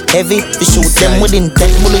 Me clip heavy, we shoot them within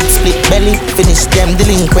 10 bullets, split belly. Finish them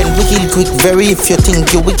delinquent, we kill quick very. If you think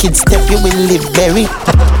you wicked step, you will live very.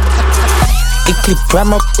 It clip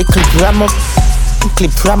ram up, it clip ram up, it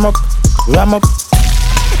clip ram up, ram up,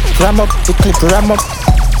 ram up, it clip ram up,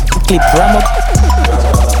 it clip ram up,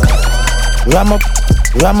 ram up,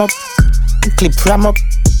 ram up, it clip ram up,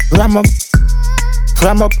 ram up,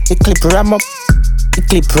 ram up, it clip ram up, it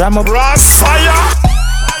clip ram up. KrossFayah.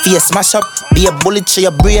 Face smash up, be a bullet to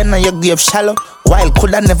your brain and your grave shallow. While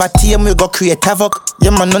coulda never tame, we go create havoc.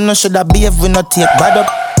 Your man no shoulda behave, we not take bad up.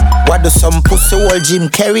 What do some pussy old Jim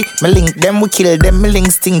Carrey? Me link them, we kill them, me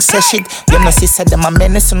links things say shit. You know sister them a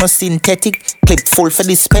menace, no synthetic. Clip full for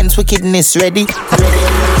dispense, wickedness ready.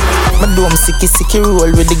 Me do them sicky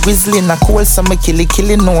roll with the grizzly in a cold. So me killy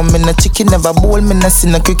no, me no chicken never bowl. Me no see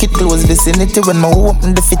no cricket close vicinity when me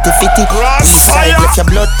open the fitty. Eastsyde left your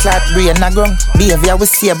blood clot, brain a ground. Behavior we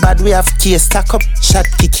see a bad, we have case stack up. Shot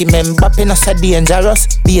kicky men, Mbappe no so dangerous.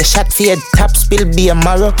 Be a shot for head, top spill, be a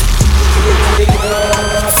marrow.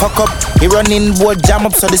 fuck up. He running board jam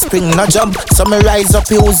up so the spring no jump. So me rise up,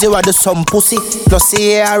 he use you do some pussy. Plus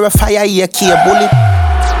he a fire, he a key bullet.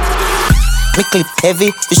 We clip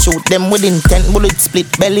heavy, we shoot them with intent, bullet split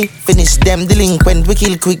belly. Finish them delinquent, we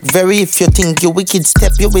kill quick very. If you think you wicked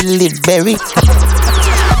step, you will live very.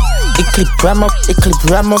 It clip ram up, it clip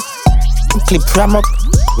ram up. It clip ram up,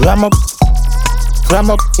 ram up. Ram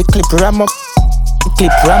up, it clip ram up. It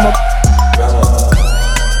clip ram up.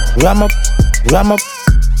 Ram up, ram up.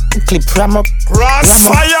 It clip ram up.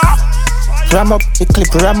 KrossFayah. Ram up, it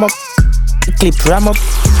clip ram up. It clip ram up.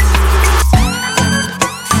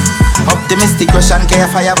 Optimistic Russian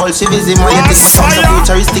fire Bolshevism. Why you think me from so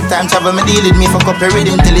futuristic time travel? Me deal with me for copy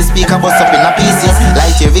rhythm till the speaker bust up in a pieces.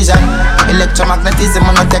 Light your vision, electromagnetism.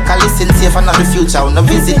 I no take a listen. Safe and not the future. I no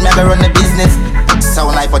visit me, I run a business.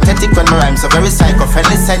 Sound hypothetic when my rhymes so very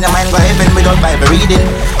psycho-friendly. Sign your mind go heaven without Bible reading.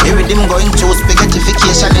 The rhythm going through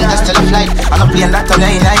spaghettification, industrial flight. I'm not playing that on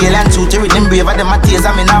in a alien shoot. The rhythm braver than my tears.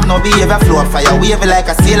 I mean have no behavior. Flow of fire wave like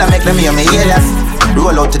a sailor. Make them hear me alias.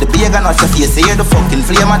 Roll out to the big and watch your face. Hear the fucking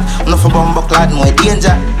flame man. No for bumbo clad, no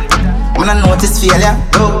danger. Man I notice failure.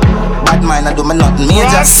 Oh, bad mind I do me nothing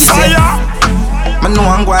major. Man know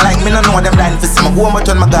I'm going like me. No know them line for see my go but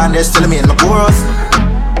when my gun there still me in my chorus.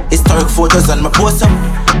 Historic photos on my poster.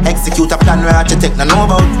 Execute a plan where architect no know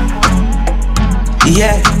about.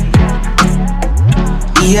 Yeah.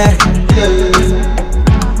 Yeah.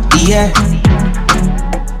 Yeah.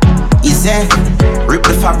 Easy. Rip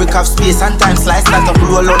the fabric of space and time. Slice that up,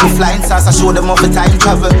 roll out the flying sauce. I show them off the time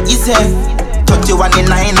travel. Easy. 31 in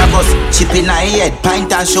 9 of us. Chip in my head,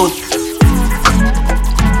 pint and shoot.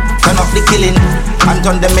 Turn up the killing. And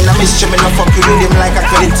turn them in a mystery, me no fuck you with him like a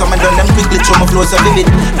credit. So me done them quickly, throw my flow so vivid.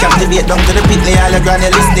 Captivate down to the pit, me all your granny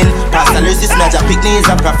listening. Past the lyricist, me a pick knees,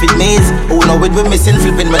 a profit maze. Who know it we missing,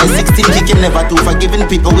 flipping when the 16 kick him. Never too forgiving,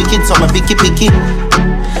 people wicked, so me picky.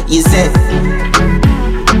 You said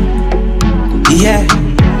yeah.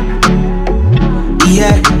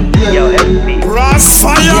 Yeah. Yo, FB.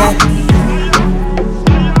 KrossFayah.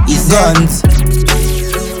 His guns.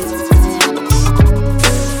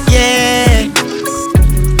 Yeah.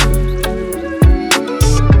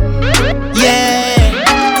 Yeah.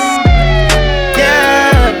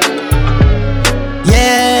 Yeah.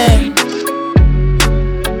 Yeah.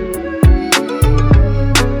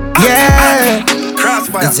 Yeah.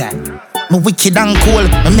 KrossFayah. Me wicked and cool.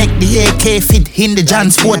 Me make the AK fit in the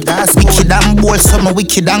Jansport. Wicked and bold, so me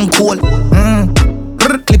wicked and cool.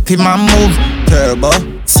 Clip him and move. Turbo,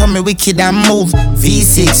 so me wicked and move.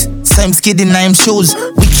 V6, same skiddy name shoes.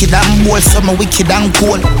 Wicked and bold, so me wicked and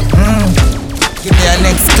cool. Give me a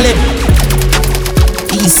next clip.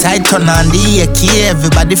 Eastside turn on the AK.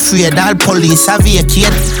 Everybody afraid, all police have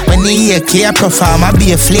vacate. When the AK perform, I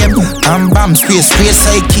be a flame. Bam bam, spray, so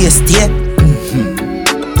I can't stay.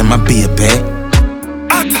 Them a baby.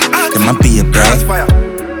 Them a baby.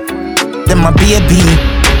 Them a baby.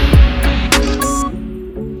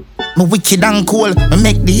 Me wicked and cool. Me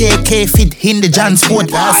make the AK fit in the Jansport.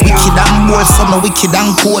 Wicked and bold, so me wicked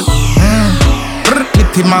and cool.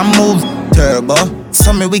 Clip him and move. Turbo,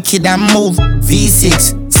 so me wicked and move.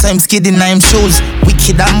 V6, same skiddy name shoes.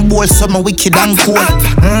 Wicked and bold, so me wicked and cool.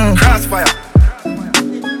 KrossFayah.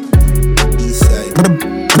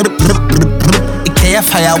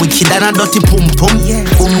 Fire wicked and a dirty pum pum.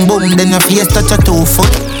 Boom boom, then your face touch a 2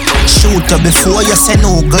 foot. Shoot up before you say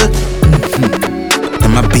no girl.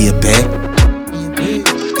 Them a baby.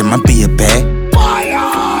 Them a baby.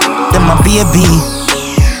 Them a baby.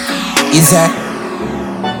 Is that?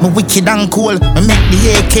 Me wicked and cool. Me make the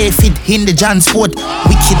AK fit in the Jansport.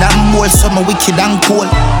 Wicked and bold, so me wicked and cool.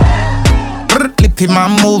 Clip him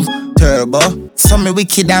and move. Turbo, so me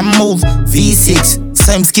wicked and move. V6,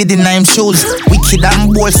 same skiddy name shoes. Wicked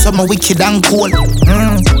and bold, so me wicked and cool.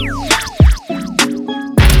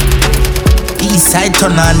 Eastside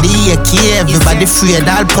turn on the AK. Everybody afraid,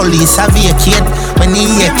 all police have vacate. When the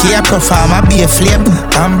AK perform, I be a flame.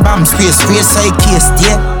 Bam bam, spray, so I can't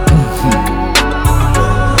stay.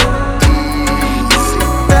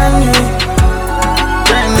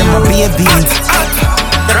 Them a baby.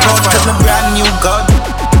 They're out to the brand new gun.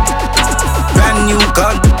 Brand new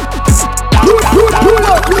gun.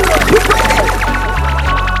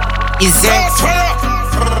 Is it?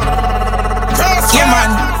 Yeah,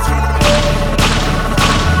 man.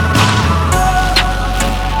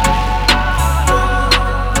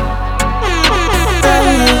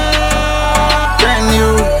 Brand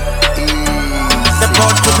new. They're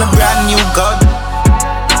out to the brand new gun.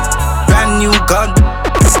 Brand new gun.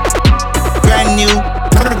 Brand new.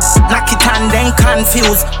 Knock it and then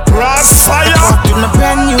confused. KrossFayah. Give me a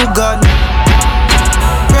brand new gun.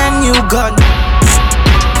 Brand new gun.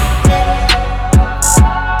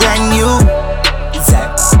 brand new.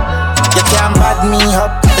 You can't bad me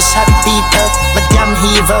up, the shot deep up, my damn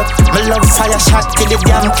heave up. My love fire shot till the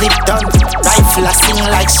damn clip done. Rifle I sing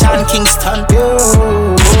like Sean Kingston.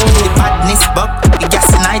 The badness buck, the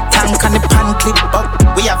gas in night tank and the pan clip up.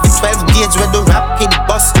 We have the 12 gauge with the rapid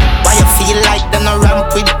bus. Why you feel like then a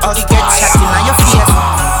ramp with us? Get shot in your face.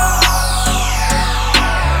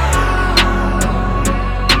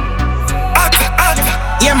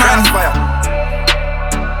 Yeah man,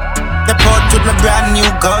 the port with my brand new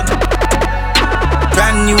gun.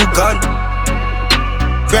 Brand new gun,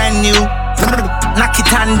 brand new. Knock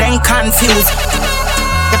it and then confused.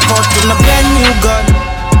 The port with my brand new gun.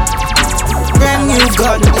 Brand new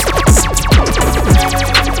gun.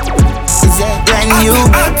 Is it brand new?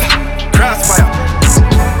 Crossfire.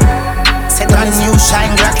 Say brand new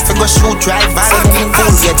shine grass to go shoot drive by. Say them in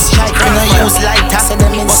full get strike. We no use lighter. Say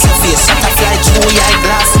them in bucket face. Shut up fly through your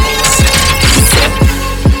glass.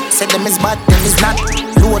 Say them is bad, them is not.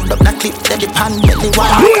 Load up the clip, then the pan belly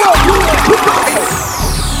one.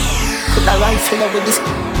 Put the rifle with this.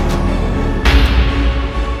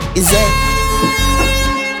 Is it?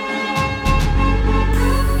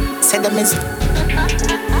 Say them is.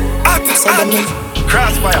 Say them is.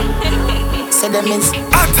 Crossfire. Say them is.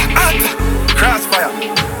 Crossfire.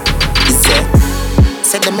 Is it?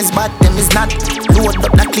 Say them is bad, them is not. Load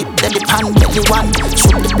up the clip, then the pan belly one.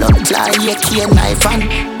 Shoot the blood clot, yeah, key and knife and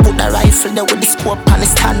put the rifle there with the scope on the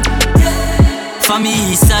stand. For me,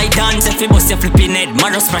 Eastsyde dance, if you bust your flipping head,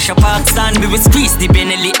 Maros pressure park stand. We will squeeze the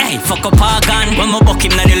Benelli, hey, fuck up our gun. When my buck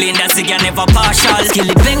him na the lane, that's again never partial.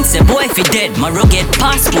 Skillibeng say, boy, if he dead, Maro get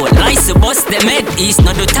passport. Lice bust them head, East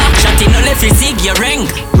not do top shot, in no left his zig, your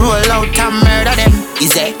ring. Roll out and murder them,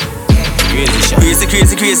 is it?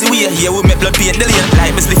 Crazy way. Here we make blood paint the lane.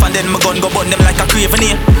 Like me spliff and then my gun go burn them like a craven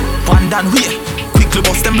here. One down way, quickly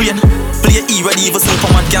bust them brain. Play E ready, even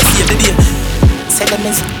Superman can save the day. Say them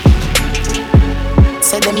is.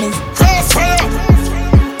 Say them is.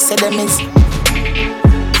 Say them is.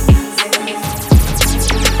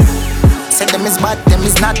 Say them is bad, them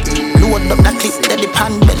is not. Load up the clip, then the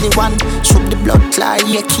pan belly one. Shoot the blood clot,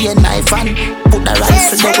 yeah, key and knife and put the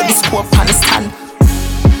rifle there with the scope on the stand.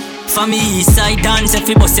 For me, Eastsyde dance, if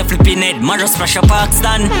you bust your flipping head, Maros pressure park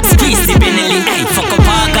stand. Squeeze the Benelli, hey, fuck up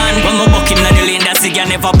our gun. When my buck him na the lane, that's again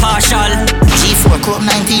never partial. G4 Chrome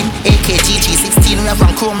 19, AK GG16, Rev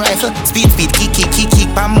and Chrome rifle. Speed,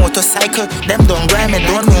 kick, by motorcycle. Them don't grind me,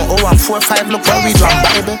 don't know. 0145, look where we drum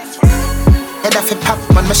Bible. Head off a pop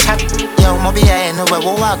when my shot. Yo, maybe I know where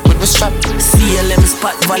we walk with the strap. CLM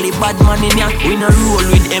spot, valley bad man in ya. We no roll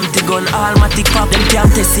with empty gun, almatic pop. Them can't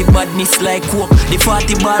test the badness like coke. The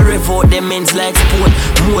 40 bar rev out, them ends like sport.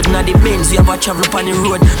 Mode na the Benz, we have a travel up on the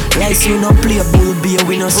road. Lice we no play bull beer,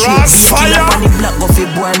 we no straight. Kill up on the block, go fi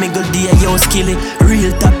boy, me go dear, yo skilly.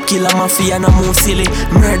 Real top killer, mafia no move silly.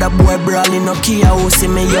 Murder boy brawling, no key, I see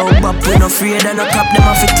me, yo bop. We no afraid and no cop, them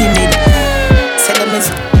a fi timid. Say them is.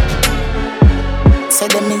 Say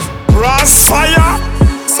them is. Crossfire.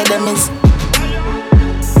 Say them is.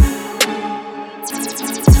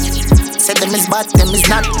 Say them is bad, them is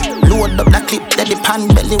not. Load up the clip, then the pan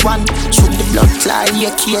belly one. Shoot the blood clot,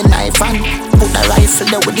 yeah, key and knife and put the rifle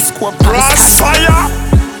there with the scope on the stand. Crossfire.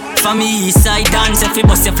 For me, Eastsyde dance, if you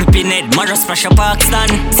bust your flipping head, Maros pressure park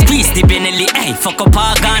stand. Squeeze the Benelli, hey, fuck up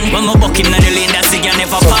our gun. When my buck him na the lane, that's again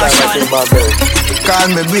never partial. Call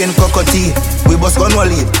me brain Coco T. We bust gun wall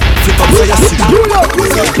lead. Flip up for your city.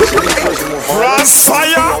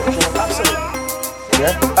 Crossfire.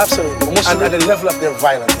 Yeah, absolutely. And the level of their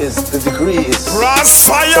violence is, the degree is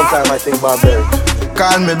Crossfire. sometimes I think barbaric.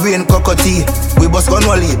 Call me brain Coco T. We bust gun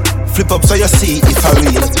wall lead. Flip up so you see if I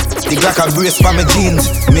real. The Glock a brace for my jeans.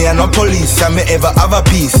 Me and no police and me ever have a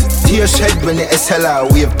piece. Tear shed when the SLR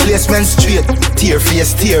wave placement straight. Tear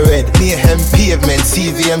face, tear red. Mayhem pavement,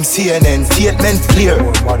 CVM, CNN. Statement clear.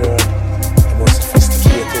 More modern, more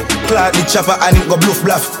sophisticated. Clark the chopper and it go bluff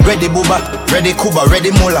bluff. Ready Booba, ready Kuba,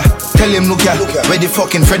 ready Mola. Tell him look ya, ready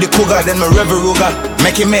fucking Freddy Cougar. Then my Rever Ruger,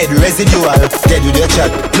 make him head residual. Dead with your chat,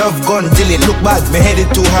 love gun till it look bad. Me head it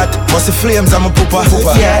too hot, bust the flames I'm a pooper.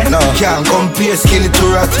 Yeah, no, can't compare, skill it to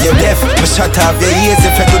rat. You're deaf, me shut off your ears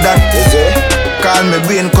if I do that. Call me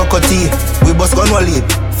brain Coco T. We bust gun wall lead.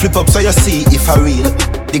 Flip up so you see if I real.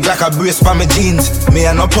 The Glock a brace for my jeans. Me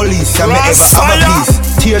and no police and me ever have a piece.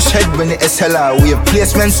 Tear shed when the SLR wave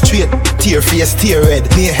placement straight. Tear face, tear red.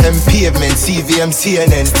 Mayhem pavement, CVM,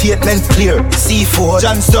 CNN. Statement clear. C4,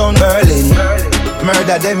 Johnstown, Berlin.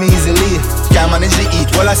 Murder them easily. Can't manage to eat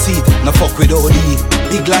while I see. No fuck with OD.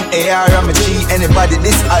 Big long AR on my G. Anybody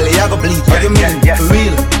this alley I go bleed. What do you mean? For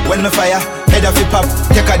real. When me fire, head off the pop,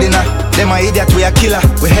 take a dinner. Them a idiot, we a killer.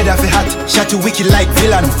 We head off the hat, shot you wicked like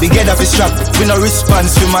villain. Big head off the strap, we no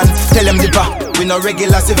response to man. Tell them dipper, we no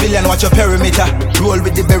regular civilian. Watch your perimeter, roll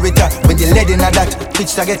with the berita, with the lead in a that.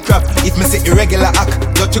 Pitch to get crap, if me say irregular act.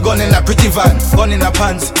 Got your gun in a pretty van, gun in a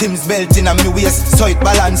pants. Tim's belt in a me waist, so it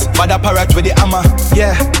balance. Bad apparat with the hammer,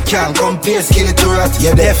 yeah. Can't compare, skin it to rat.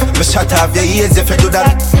 Yeah, deaf, me shut off your ears if you do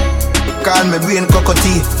that. Call me brain Coco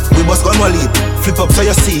T. We bust gun leap. Flip up so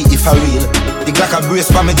you see if I real. The Glock a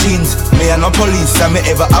brace for my jeans. Me and no police, and me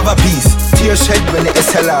ever have a piece. Tear shed when the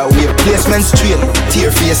SLR wave. Placement straight.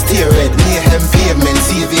 Tear face, tear red. Mayhem pavement.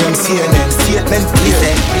 CVM, CNN. Statement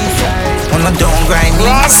clear. On a down grind me.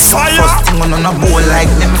 First thing on a bowl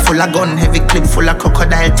like them. Full of gun, heavy clip full of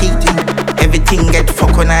crocodile teeth. Everything get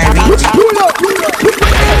fuck when I reach.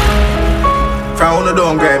 From on a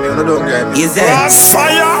down grind me, on a down grind me. Is there?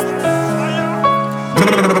 Fire!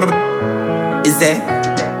 Is there?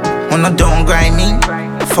 On a down grind me.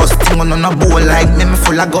 First thing on a bowl like me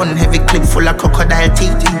full of gun, heavy clip full of crocodile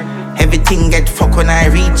teeth. Everything get fuck when I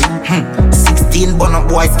reach. 16 bun up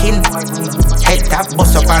boy skin. Head tap,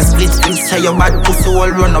 bust up and split. Say your bad pussy all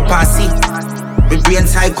run up and see. My brain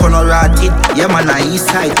side corner rotted. Yeah man I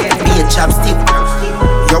Eastsyde, be a chapstick.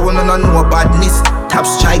 You wanna know badness. Top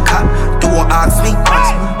striker, don't ask me.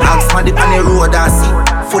 Ask my dip on the road and see.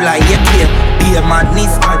 Full of hate here, be a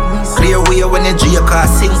madness. Clear way when the J car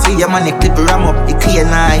sing. See your man, the clip ram up, the clear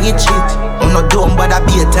now hit shit. I'm not dumb, but I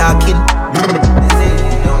be a talking.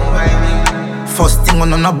 First thing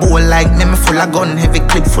on a bowl like me full of gun, heavy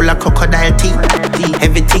clip full of crocodile teeth.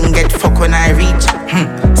 Everything get fuck when I reach.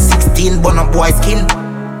 16 bun up boy skin.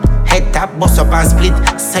 Head tap, bust up and split.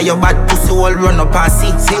 Say your bad pussy all run up and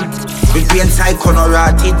see. With brain side corner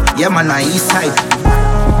rotted. Yeah man I Eastsyde.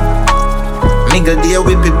 Nigga there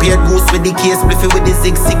we prepared goose with the case. Bliffy with the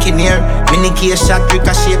zig in here. Mini case shot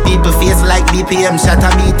ricochet people face. Like BPM shot a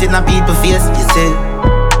beat in a people face. You say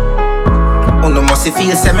oh no must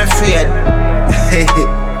feel semi-afraid.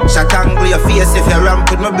 Shot angle your face if you ramp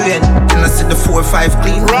with my brain. Then I see the 4 or 5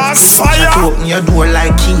 clean. Shot open your door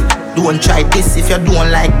like key. Don't try this if you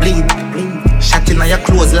don't like bleed. Shot in your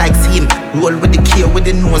clothes like seam. Roll with the key with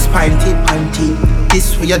the nose pinty.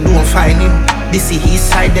 This way you don't find him. This is his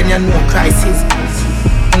side then you know crisis.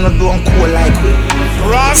 You know don't cool like we.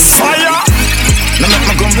 Crossfire. Now make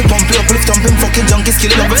my grumpy pumpy up, lift thumping, fucking junkie,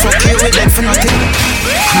 skill it up, fuck you, we dead for nothing.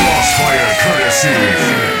 Crossfire courtesy.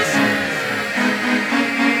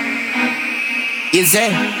 Is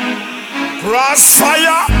it?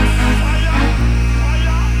 Crossfire.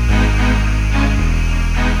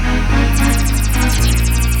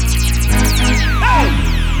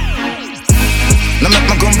 Now make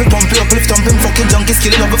my grumpy pumpy up, lift thumping, fucking junkie,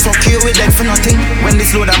 skill it up, fuck you, we dead for nothing. When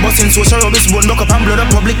this load and busting social rubbish, bone lock up and blood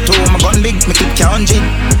up public too. My gun big, me keep count G.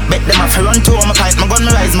 Bet them a fair run too, my pint, my gun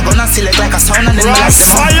me rise, my gun a select like a sound and then me like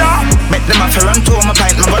them up. Bet them a fair run too, my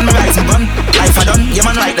pint, my gun me rise, my gun. Life I done, yeah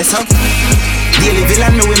man right this up. Daily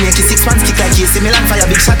villain, me we make it 6 months, kick like you see me like fire,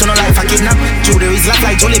 big shot on a life I kidnap. True there is laugh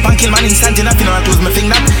like Jolly Pan kill man instant enough, you know I close my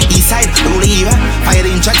finger. Eastside, rule even, fire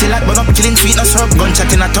in chatty like burn up, killing sweet no syrup. Gun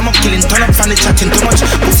chatting a thumb up, killing turn up from the chatting too much.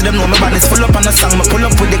 Pussy them know my badness full up on the song, me pull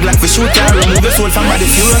up with the Glock for shoot and remove your soul from body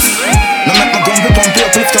furious. Now make my gun be pumpy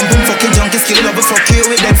up, lift thumping, fucking junkie, skill it up, fuck you,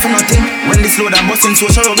 we dead for nothing. When this load and busting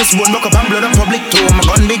social rubbish, bone lock up and blood up public too. My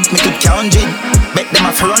gun big, me keep count G. Bet them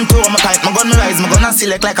a for run too, my pipe, my gun me rise, my gun a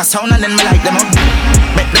select like a sound and then me light them up.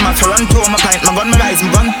 Bet them a for run too, my pipe, my gun me rise,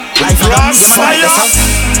 my gun. Life I done, yeah man like this up.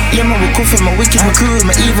 Yeah man we coffee, my wicked, my crew,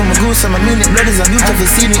 my evil, my goose, and my minute brothers and youth. If you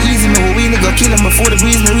see me easy, me will wheelie, go kill them before the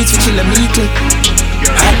breeze, me reach, we kill them neatly.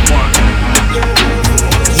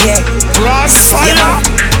 Yeah, Crossfire.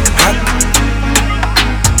 Yeah,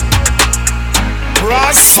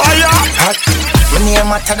 Crossfire. Hot. My name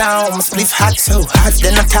matter down, my spliff hot so hot.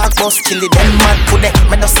 Then I talk about skilly, then mad put it.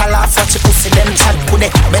 Me just a laugh at your pussy, then chat put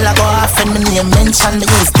it. Bella go off and my name mention. Me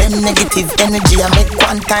use them negative energy. I make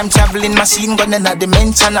one time traveling machine gun in a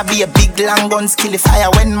dimension. I be a big long gun skilly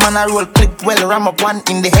fire. When man I roll clip well, ram up one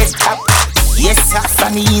in the head top. Yes, soft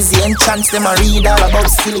and easy entrance, them a read all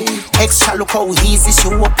about skilly. Extra look how easy she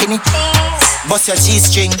walk in it. Bust your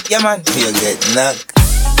G-string, yeah man, you get knocked.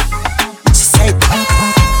 She said,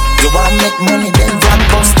 you wanna make money, then damn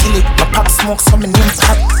go steal it. My pop smoke, so my name's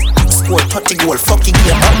hot. Score 30 goal, fucking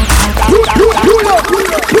game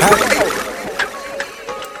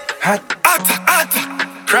hot.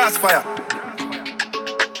 Crossfire.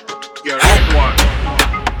 You're right one.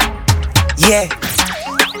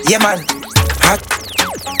 Yeah man. Hot.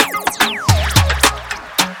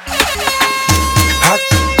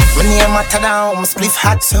 My name matter now, my spliff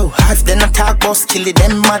hot so hot. Then I talk about skilly,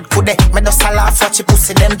 them mad could they? Me just a laugh, watch you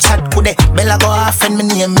pussy, them chat could they? Bella go off and my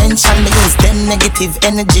name mention. Me use them negative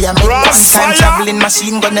energy. I make one time traveling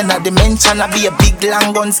machine gun in a dimension. I be a big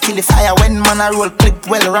long gun, skilly fire. When man I roll clip,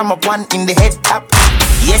 well ram up one in the head top.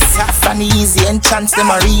 Yes, half an easy entrance.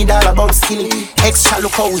 Them a read all about skilly. Extra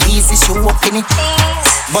look how easy she walk in it.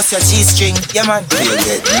 Bust your G-string, yeah man. You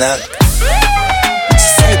get knocked.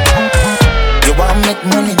 She said, you want make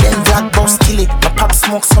money, then black boss kill it. My pop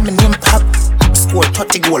smoke, so my name pop. Score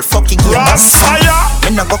 30 goal, fucking game. KrossFayah.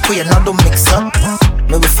 Me no go queer, no do mix up.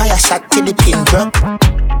 Me we fire shot till the pin drop.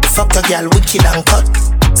 Fuck the girl, wicked and cut.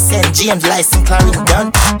 Send James license, Clarin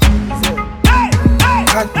done.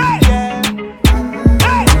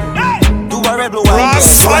 Do a rebel wine,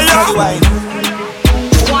 KrossFayah.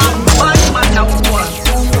 One bad man now one.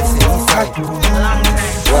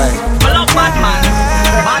 Why? I love bad man.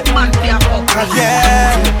 Bad man be a fuck.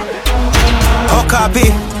 Yeah. Oh copy.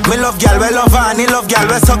 Me love gyal, we love honey, love gyal,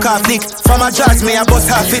 we suck off dick. From a jazz, me a bust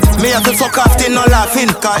half it. Me have to fuck off thing, no laughing.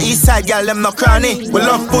 Cause Eastside gyal, them no cranny. We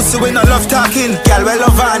love pussy, we no love talking. Gyal, we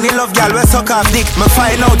love honey, love gyal, we suck off dick. Me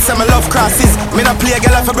find out some love crosses. Me no play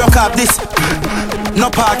gyal if I broke up this. No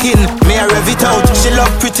parking, me a rev it out. She love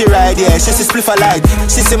pretty ride, yeah, she see spliff a light.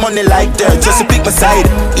 She see money like dirt, just to pick my side.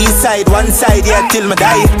 Eastside, one side, yeah, till me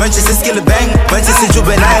die. When she see Skillibeng, when she see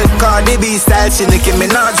juvenile. Cardi B style, she Nicki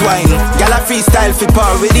Minaj wine. Gyal a freestyle fi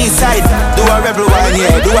par with Eastside. Do a rebel wine,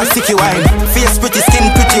 yeah, do a sticky wine. Face pretty, skin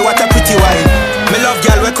pretty, what a pretty wine. Me love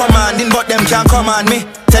gyal we commanding, but them can't command me.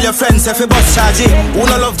 Tell your friends if you bust charge it. Who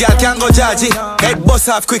no love gyal can go charge it. Head bust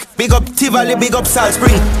off quick, big up Tivoli, big up Salt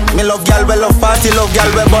Spring. Me love gyal we love party, love gyal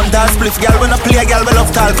we bun dance spliff. Gyal we no play gyal we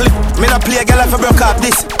love tall clip. Me no play gyal if I broke up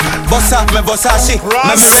this. Bust off me bust off she. Me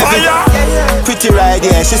rev it. Pretty ride,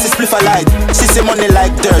 yeah, she see spliff a light. She see money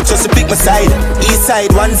like dirt, just to pick my side.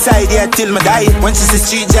 Eastside, one side, yeah, till me die. When she see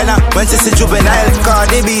street Jenna, when she see juvenile.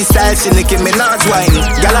 Cardi B style, she Nicki Minaj wine.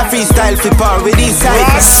 Gyal a freestyle fi par with Eastside.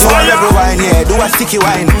 Do a rebel wine, yeah, do a sticky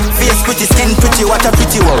wine. Face pretty, skin pretty, what a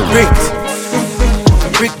pretty one. Brik,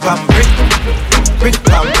 Brik pam, Brik, Brik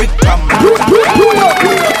pam, Brik pam.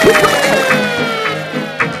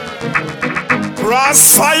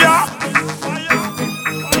 KrossFayah.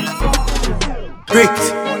 Brik,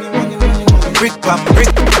 Brik pam,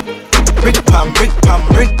 Brik, Brik pam, Brik pam,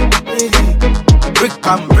 Brik, Brik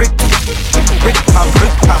pam, Brik, Brik pam,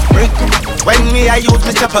 Brik pam, Brik. When me I use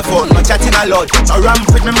my chopper phone, my chatting a lot. I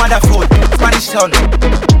ramp with my mother phone, Spanish town,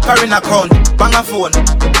 foreign account, bang a phone,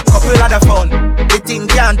 couple other phone. The thing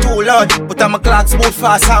can't too loud, but I'm a clocks move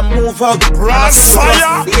fast and move out.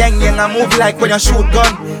 KrossFayah. The young I move like when you shoot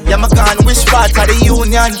gun. Yeah, my gun wish part of the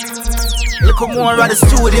union. Look more at the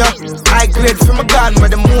studio. I grade from a gun where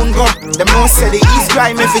the moon go. The moon say the East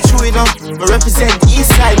crime if it's true enough. We represent the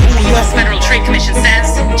Eastside. The U.S. Federal Trade Commission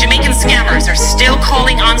says Jamaican scammers are still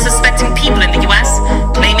calling unsuspecting people in the U.S.,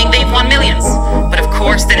 claiming they've won millions. But of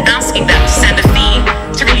course, then asking them to send a fee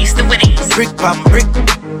to release the winnings. Brik pam, Brik,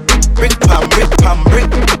 Brik pam, Brik pam, Brik,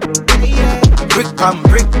 Brik pam,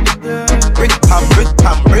 Brik, Brik pam, Brik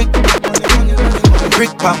pam, Brik, Brik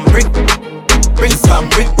pam, Brik, Brik pam,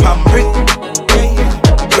 Brik pam, Brik,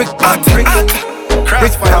 Brik pam, Brik,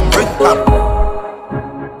 Brik pam, Brik pam.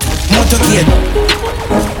 Motorcade,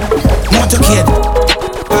 Motorcade,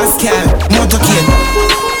 Pascal, Motorcade,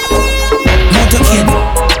 Motorcade,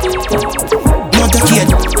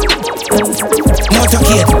 Motorcade,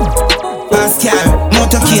 Motorcade, Pascal,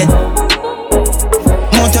 Motorcade,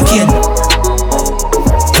 Motorcade.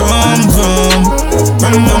 Vroom vroom,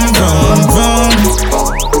 vroom vroom vroom,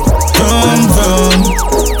 vroom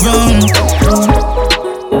vroom, vroom.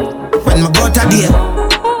 When my go to day,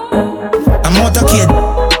 I'm motorcade,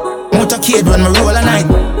 motorcade when me roll a night.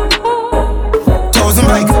 1,000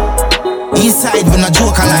 bike, Eastside when I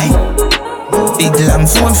joke a lie. Big lamb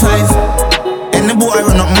 4-5, and the boy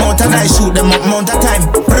run up motor die, shoot them up mount a time.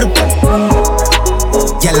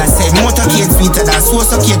 Gyal I say motorcade sweeter than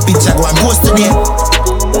Motorcade picture go and post today.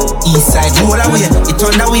 Eastside roll away, it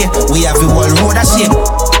on the way. We have the whole road a shape.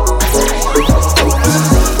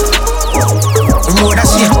 Road a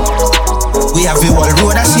shape. We have the whole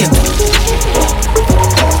road a shape.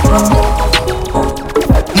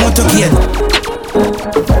 Motorcade,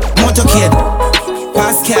 Motorcade,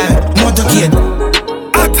 Pascal, Motorcade,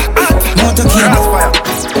 Motorcade,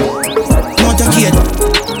 Motorcade,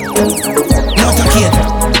 Motorcade,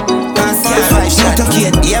 Pascal,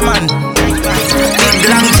 Motorcade, yeah man. Big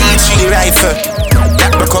long T3 rifle,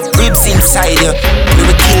 that broke up ribs inside you. We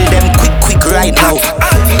will kill them quick right now.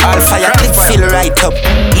 All fire clip fill right up.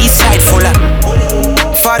 Eastside full of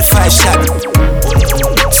 45 shot.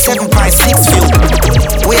 7.6 view.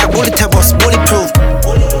 We are bullet bus, bulletproof.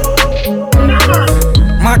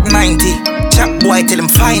 Mark 90, chap boy till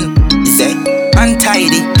him fine. He say,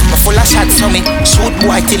 untidy. Full of shots on me, shoot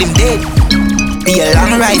boy till him dead. Be a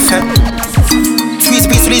long rifle. 3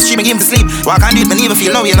 space release, 3 me give him to sleep. Walk and do it, me never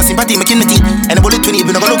feel no way, no sympathy, me kill me teeth. And the bullet we need,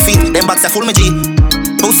 we no go look feet. Them backs are full me G.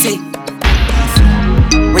 Pussy.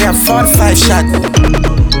 We have 45 shot,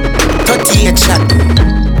 38 shot,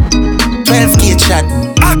 12K shot,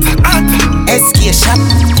 SK shot.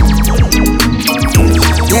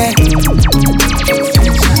 Yeah.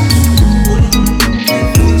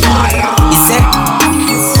 He said,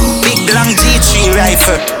 big long G3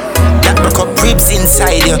 rifle that broke up ribs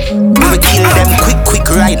inside you. We kill them quick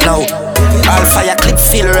right now. All fire clip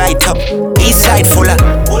fill right up. Eastside full of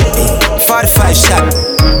 45 shot,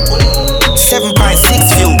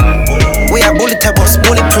 7.6 view. We are bullet bus,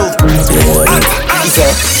 bulletproof. He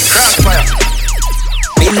said, KrossFayah.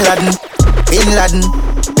 Bin Laden, Bin Laden,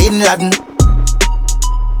 Bin Laden,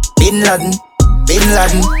 Bin Laden, Bin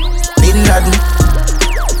Laden, Bin Laden,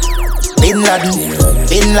 Bin Laden,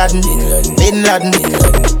 Bin Laden, Bin Laden,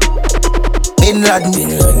 Bin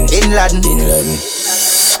Laden, Bin Laden.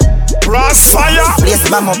 KrossFayah. Place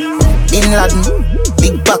bomb up, Bin Laden,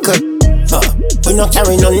 big buckle. We no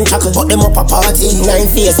carry none tackle, but them up a party. 9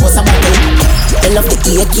 face was a battle. Then of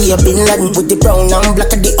the AK Bin Laden with the brown and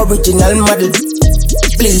black of the original model.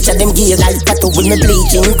 Bleach of them gears like tattoo with me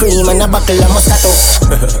bleaching cream and a buckle of Moscato.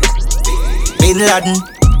 Bin Laden,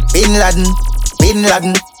 Bin Laden, Bin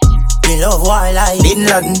Laden. Me love war like Bin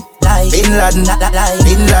Laden, Bin Laden,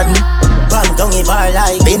 Bin Laden. Bang down a bar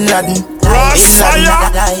like Bin Laden, KrossFayah.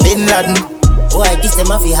 Bin Laden. Why this them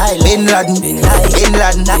a fi high Bin Laden, Bin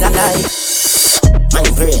Laden. Man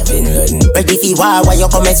brave, ready fi war, why you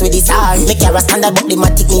commence with this all? Me carry standard but the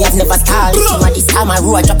matic me have never stalled. Team of this time I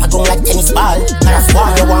roll drop a gun like tennis ball. Cause war,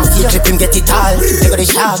 you want feel clip him get it all. They got the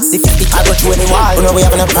sharks, the 55 go through any wall. You know we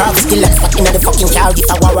having a prop, still like stuck in the fucking car. This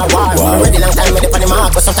a war. Ready long time, me dip on the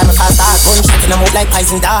mark, but sometimes I fast start. Gunshot in a mouth like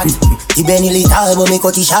poison dart. He been lethal, but me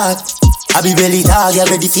cut it short. I be belly tall, you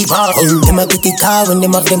ready fi bar. Them a get it tall when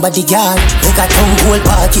them have them body guard. They got tongue gold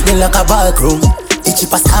party, then like a ballroom. The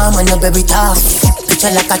cheapest calm and a baby talk.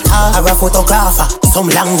 Picture like a car or a photographer.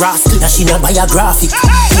 Some long rascal, now she not biographic.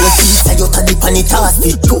 Whole piece of you to dip on the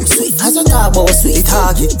tastic. Too sweet as a car, but sweet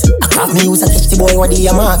target. I craft me use a catch the boy what the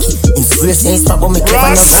market. Influence spot but me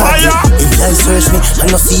clever no party. If you search me, I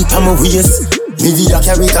no see it on my waist. Me video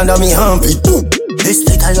carry it under me armpit. This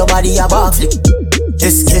little your body a backflip.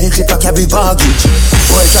 This kill clip a carry baggage.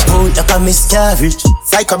 Boy drop out like a miscarriage.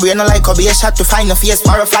 Psycho brain no like a be a shot to find a face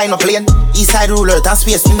for a fly no plane. Eastside ruler and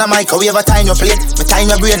space in the microwave a time your plate. Me time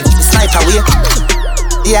your brain, sniper away.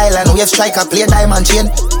 The island wave striker play diamond chain.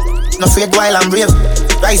 No afraid while I'm brave.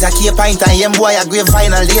 Rise a key pint and yem boy a grave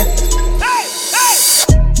final day.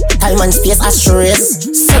 Time and space asteroids.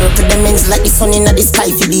 Circle the men's like the sun in the sky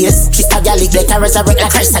for days. Crystal Gyalis like a resurrect like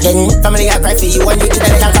Christ again. Family I cry for you and you to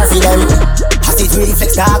them can't cry for them. Has it really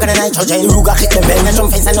flex dog and the nitrogen. Ruga click them bend. And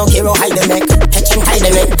some fence and no hero hide them neck. Catch them, tie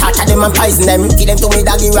them neck. Torture them and poison them. Feed them to me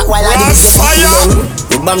doggy rock while I do them.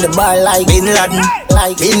 We bomb the bar like Bin Laden,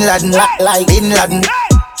 like Bin Laden, like Bin Laden.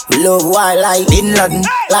 We love war like Bin Laden,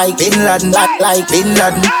 like Bin Laden, like Bin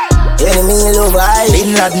Laden. Enemy love I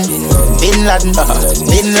Bin Laden, Bin Laden,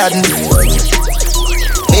 Bin Laden,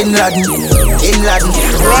 Bin Laden, Bin Laden.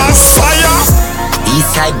 KrossFayah.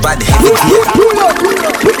 Eastside bad heavy.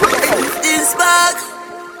 This back,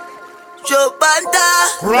 Joe Panta.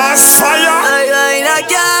 KrossFayah. I in a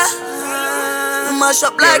car, mash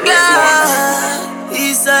up like glass.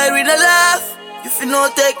 Eastside with a laugh. If you no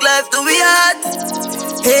take life to be hard,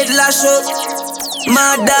 head lash up,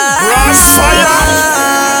 murder. KrossFayah.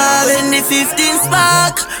 When the 15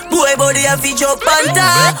 spark, boy body a fi jump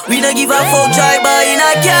Panta. We no give a fuck driver in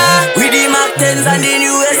a car. With the Mac 10s and the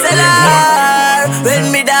new SLR.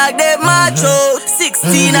 When me dog them march out,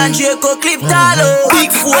 16 and Draco clip all out.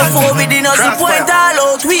 Big 4-4 with the nozzle point all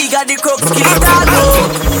out. We got the crooks clip all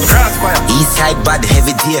out. Eastside bad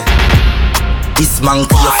heavy dear. This man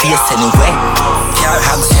to your face anyway. Car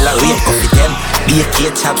hog sell a rate of them. Be a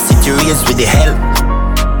K-chop city race with the hell.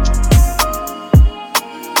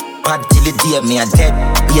 Bad till the day me a dead.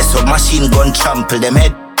 Be a submachine gun trample them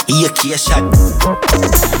head. AK shot.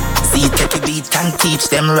 See take a beat and teach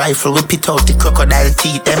them. Rifle whip it out the crocodile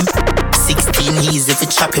teeth them. 16 easy if you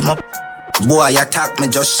chop him up. Boy attack me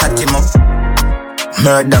just shut him up.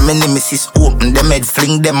 Murder me nemesis open them head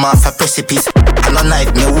fling them off a precipice. And a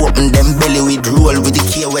night me open them belly with roll with the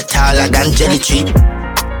K way taller than jelly tree.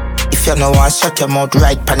 If If you no want shut your mouth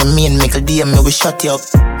right pan the main, make a DM, me we shut you up.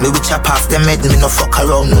 Me we chop off them head, me no fuck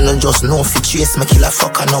around. No just know if you chase me kill a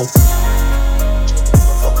fucker now.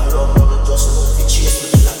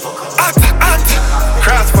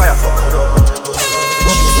 Crossfire.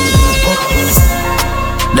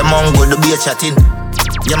 The mongo the beer chatting.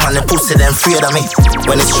 Yeah man, the pussy them afraid of me.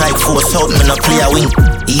 When they strike force out, me no play a wing.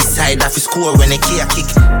 Eastside off his score when they key a kick.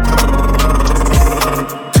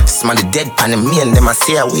 Man, the dead pan the main, them a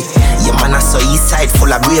say away. Yeah man, I saw Eastside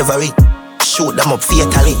full of bravery. Shoot them up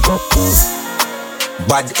fatally.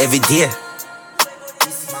 Bad every day.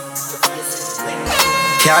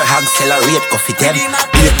 Car hog accelerate, coffee them.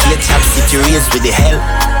 Be a plate chop, city raise with the hell.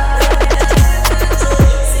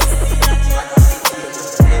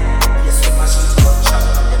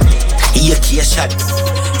 AK shot.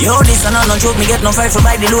 Yo, this and no joke, me get no fight for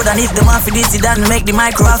buy the load. And if the man for this, it doesn't make the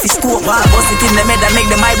micro off his scope. Wow, bust it in the head and make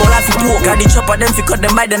them eyeball off his poke. Got the chopper, them fi cut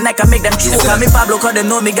them by the neck and make them choke. And me Pablo, cause them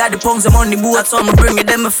know me got the punks, them on the boot. So I'ma bring it,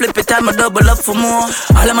 then me flip it, I'ma double up for more.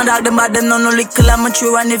 All of my dog, them bad, them know no little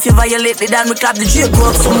amateur. And if you violate it, then we clap the J go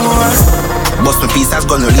up for more. Bust my piece as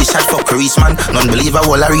gun release shot, fuck a reach man. Non-believer,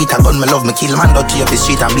 wall a read a gun, me love me kill man. Dirty up the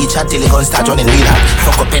street and beat shot till the gun start running real hard.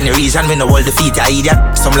 Fuck up any region, me no hold the feet, I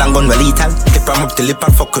idiot. Some long gun well lethal. Keep them up till lip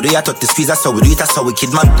and fuck with the touch the squeeze, that's how we do it, that's how we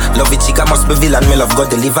kid man. Love it chica must be villain, me love God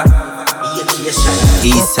deliver.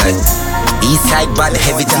 Eastside, Eastside bad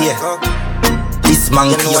heavy tear. This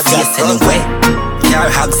man to your face anyway. Car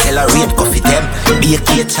hog accelerate, coffee them. Be a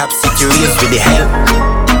K chop, city race with the hell.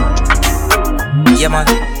 Yeah man,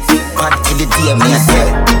 bad till the day me a sell.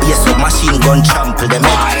 Yes, so machine gun trample them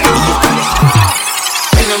head.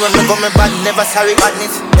 When me go me bad, never sorry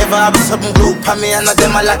badness. Never have something glue pa me and not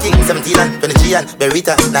them a lucky. 17 and 23 and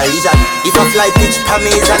Berita, Norwegian. If I fly pitch pa me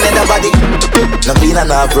is another body. No clean and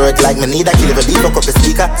no word like me need a kill. If a beat fuck up a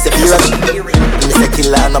speaker, say period. Me say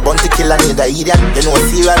killer and a bounty killer need a idiot. You know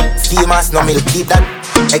serial, steamers no milk keep that.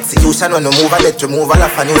 Execution when we move a let you move a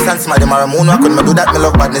laugh a nuisance. Ma dem a moon, why couldn't me do that? Me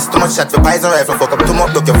love badness too much shot for pies and rifle. Fuck up too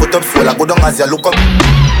much, look your foot up, swell a go down as you look up.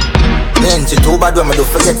 Me ain't too bad when me do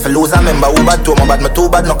forget for lose. I remember who bad too, my bad me too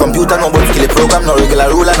bad. No computer, no but skill program, no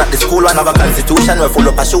regular ruler. Not the school one have a constitution, we full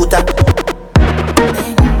up a shooter.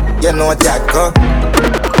 You know what that go.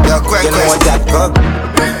 You know what that go.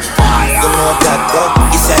 You know what that go.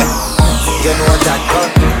 He said, you know what that go.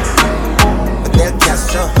 But they'll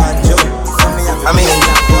cast your hand, Joe. I mean,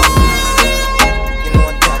 you know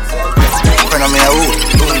what that go. Friend of me, who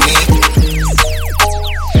me?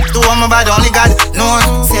 Do I'm bad, only God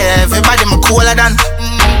knows. Say everybody me cooler than.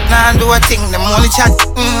 Nah, do a thing, them only chat.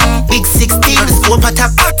 Big 16, the scope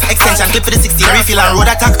attack. Extension clip for the 16, refill and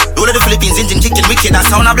road attack. Roll of the Philippines, engine kicking wicked and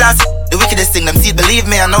sound a blast. The wickedest thing, them see it, believe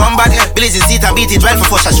me, I know I'm bad. Billy's in seat and beat it, right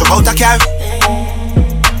for 4 shots, show out a car.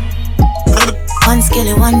 One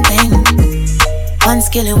skilly, one bang. One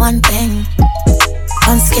skilly, one bang.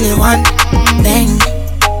 One skilly, one bang.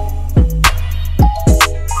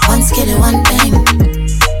 One skilly, one bang.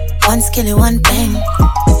 One skilly, one bang.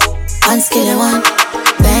 One skilly, one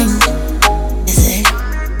bang. Is it?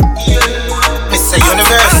 Mr.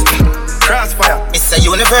 Universe. Crossfire. Mr.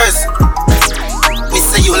 Universe.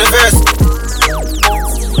 Mr. Universe.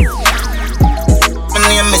 My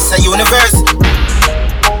name Mr. Universe.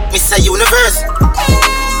 Mr. Universe.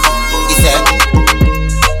 He said,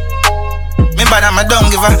 me bad and I don't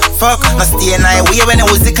give a fuck. I stay in my way when it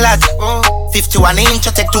was the clock. 51 inch,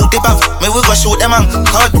 I take 2 tip off. Me we go shoot them and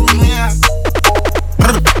cut.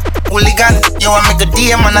 Hooligan, you want make a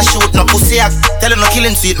DM and I shoot no pussy act. Tell them no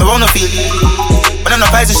killing sweet, me wanna feel. But I'm no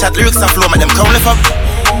poison shot, lyrics and flow, make them come lift up.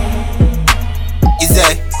 Is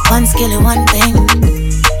there? One skilly, one bang.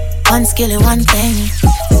 One skilly, one bang.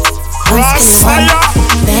 One skilly, one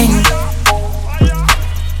bang.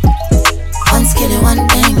 One skilly, one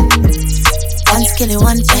bang. One skilly,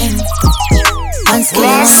 one bang. One skilly,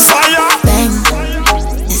 one bang.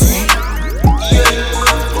 Is it?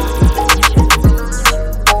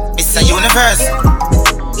 Mr. Universe.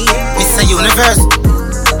 Mr. Universe.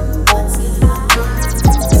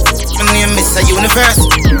 My name is Mr. Universe.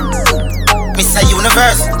 Mr.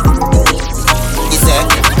 Universe. He said,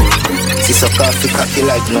 she suck off the cocky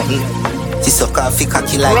like nothing. She suck off the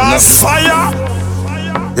cocky like nothing.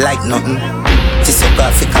 Like nothing. She suck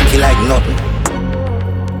off the cocky like nothing.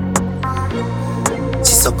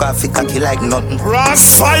 She suck off the cocky like nothing.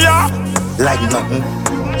 Like nothing.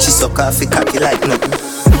 She suck off the cocky like nothing.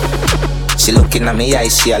 She looking at me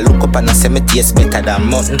eyes, she a look up and I say me taste better than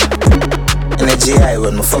mutton. Energy high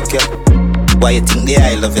when me fuck you. Why you think the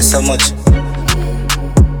I love you so much?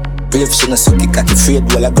 Brave she no sucky cocky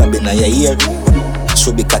afraid while I grab in your ear.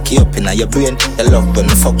 Should be cocky up in your brain. You love when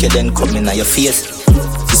me fuck you then come in your face.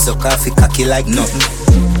 She suck off the cocky like nothing.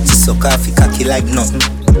 She suck off the cocky like nothing.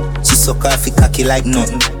 She suck off the cocky like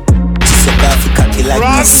nothing. She suck off the cocky like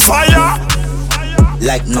nothing. KrossFayah.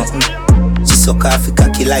 Like nothing. She suck off the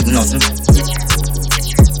cocky like nothing.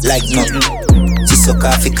 Like nothing. She suck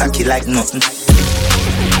off the cocky like nothing.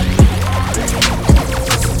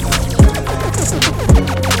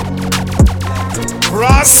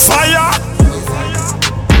 KrossFayah.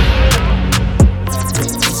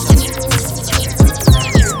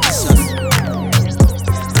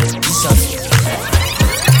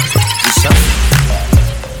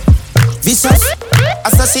 Vicious,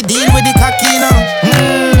 as I see deal with the cocky now.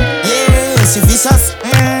 Yeah, she vicious.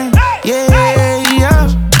 Yeah.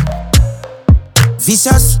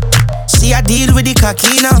 Vicious, she a deal with the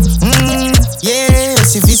cocky now. Yeah,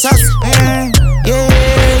 she vicious. Yeah.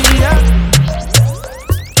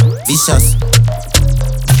 Vicious.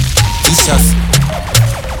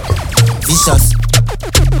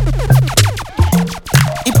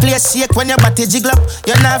 The place shake when your body jiggle up.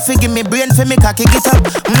 You not fi give me brain for me cocky get up.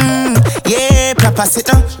 Yeah, proper sit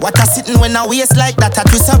down. What a sitting when I waist like that I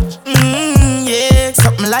twist up. Yeah,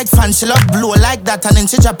 something like fan she love blow like that and then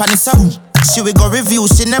she drop on the song. She will go review,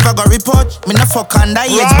 she never go report. Me no fuck on that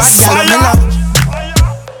age, bad girl me love.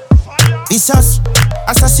 Vicious,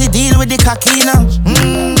 as I she deal with the cocky now.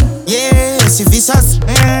 Yeah, she vicious.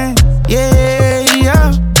 Yeah.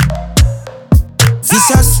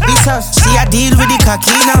 Vicious, she a deal with the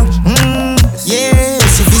cocky now. Yeah,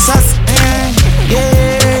 she vicious. Yeah.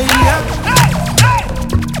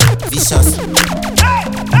 Vicious.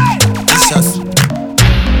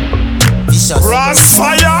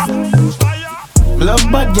 KrossFayah. Me love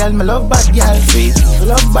bad girl, me love bad girl. Me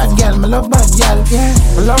love bad girl, me love bad girl. Yeah,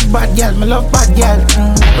 me love bad girl, me love bad girl.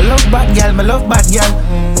 Me love bad girl, me love bad girl.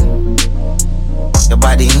 Your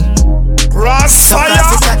body.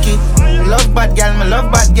 KrossFayah. Love bad girl, me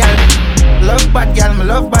love bad girl. Love bad girl, me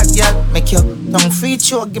love bad girl. Make your tongue free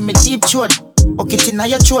throat, give me deep throat. Hook it inna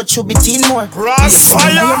your throat, should be teen more.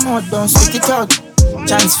 KrossFayah. Inna your mouth, don't spit it out.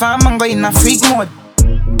 Transform and go in a freak mode.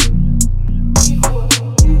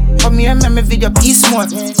 Come here, make me video peace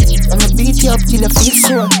mode. Let me beat you up till you feel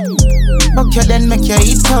sore. Fuck you then make you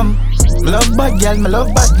eat come. Me love bad girl, me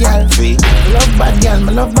love bad girl. Me love bad girl,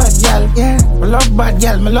 me love bad girl. Yeah, me love bad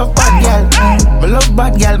girl, me love bad girl. Me love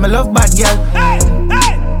bad girl, me love bad girl.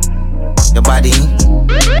 Your body,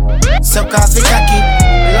 suck off the cocky.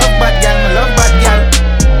 Me love bad girl, me love bad girl.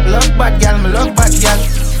 Love bad girl, me love bad girl.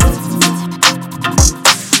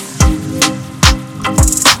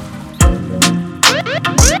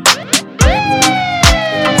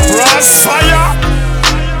 KrossFayah.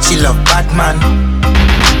 She love Batman.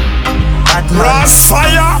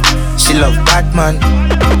 KrossFayah. She love Batman.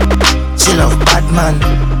 She love Batman.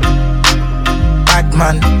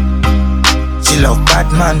 She love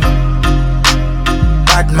Batman.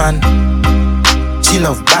 She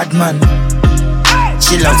love Batman.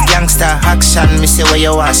 She love gangster action. Me say where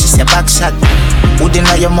you are, she say back shot. Hood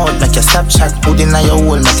inna your mouth make your stop shot. Hood inna your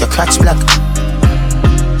hole make your crotch black.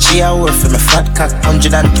 She a work for me fat cock.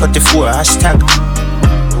 134 hashtag.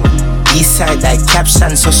 Eastsyde like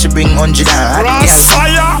caption, so she bring 100 and hot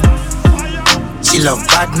girl. She love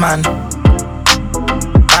Batman.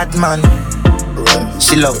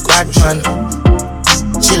 She love Batman.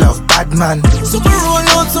 She love Batman. So me roll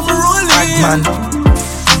out, so me roll in. Batman.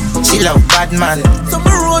 She love Batman. So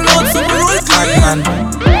me roll out, so me roll in. Batman.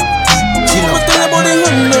 She love Batman.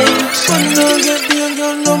 Honda, get me a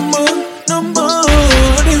girl number.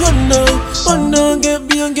 The Honda, get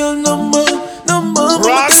me a girl number.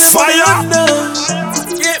 KrossFayah.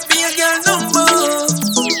 Get me a girl number.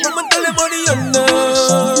 Mama tell him about the Honda.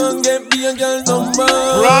 Get me a girl number.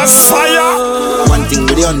 KrossFayah. One thing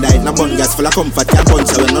with the Honda, it no bun gas full of comfort. Can't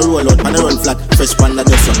punch her when no roll out, man, run flat. Fresh panda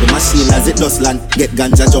dust up the machine as it does land. Get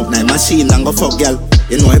ganja jump now machine and go fuck girl.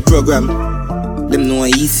 You know a program. Them know a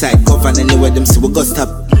Eastside govern anywhere them see we go stop.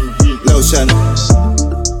 Lotion.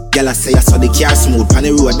 Gyal I say I saw the car smooth pan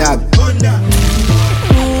the road dog.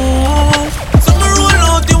 So me roll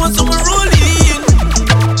out, you want some roll in.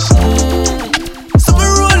 So me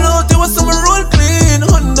roll out, you want some roll clean.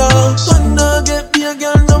 Honda, get me a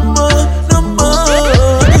girl number. The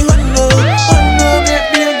Honda,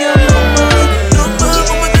 get me a girl number.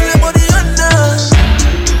 Mama tell him about the Honda.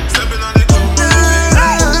 Stepping on the club,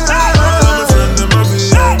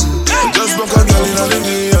 just broke a girl in the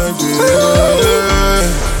VIP.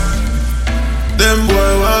 Them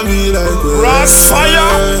boy want me like KrossFayah.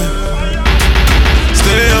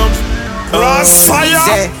 Stay up,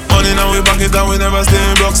 KrossFayah. money now we back it and we never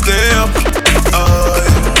stay broke. Stay up,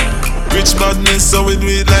 rich badness so we do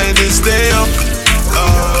it like this. Stay up,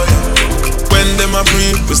 when them a a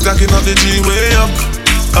Pree, we stacking up the G way up.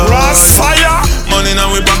 KrossFayah. Money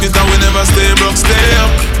now we pocket and we never stay broke, stay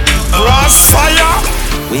up. KrossFayah.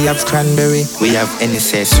 We have cranberry, we have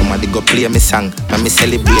NSS. Somebody go play me song. When me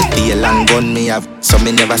celebrate the long gun me have. So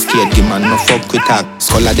me never scared, give man no fuck with talk.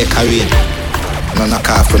 Scholar decorate. No knock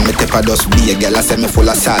off when me tip a dust be a girl. I say me full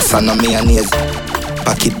of sauce and no mayonnaise.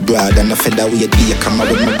 Pocket broad and a featherweight beer. Come out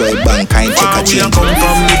with my boy bank, I ain't check a change. We come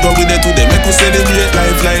from Nico with it today. Make we celebrate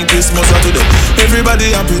life like Christmas or today. Everybody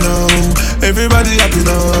happy now, everybody happy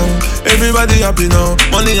now, everybody happy now.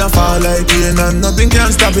 Money a fall like rain and nothing can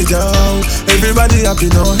stop it now. Everybody happy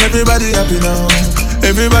now, everybody happy now,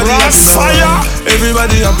 everybody happy now,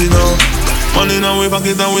 everybody happy now. Money now we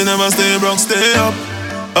pocket and we never stay broke, stay up.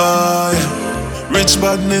 Yeah. Rich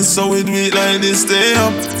badness, so we do it like this, stay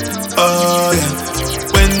up. Yeah.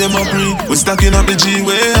 When them a Pree, we stacking up the G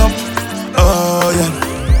way up. Yeah.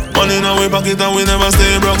 Money now we pocket and we never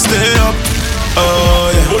stay broke, stay up.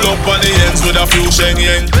 Yeah. Pull up on the ends with a few sheng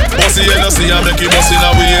yang. Bossy NLC and make it bossy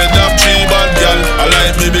now we end up cheap bad girl. I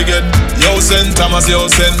like me big head. Yo send Thomas, yo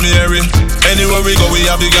send Mary. Anywhere we go we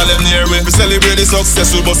have the girl in near we. We celebrate the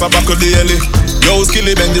success, we bust a back of daily. Yo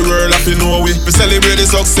Skillibeng the world happy know we. We celebrate the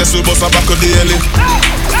success, we bust a back of daily.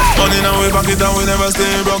 Money now we pocket and we never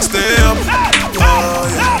stay broke, stay up.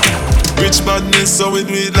 Yeah. Rich badness, so we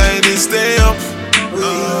do it like this, stay up.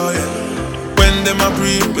 Yeah. When them a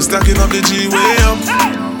Pree, we stacking up the G way up. Yeah.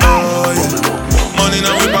 Money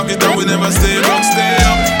now we pocket and we never stay broke, stay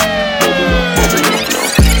up.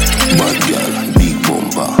 Bad girl, big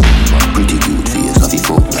bumper, pretty cute face, happy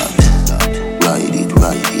fuck that. Ride it,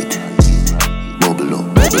 bubble up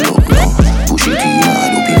now. Push it in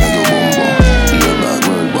hard up inna your bumper. Your bad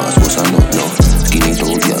world boss, what's a nut now? Skin it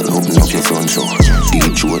out, girl, open up your front so.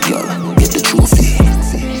 Deep throat, girl, get the trophy.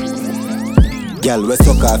 Girl, we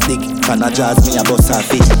suck her thick, fan a jazz, me a bust her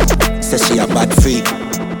feet. Say she a bad freak.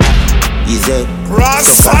 Easy,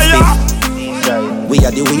 KrossFayah. we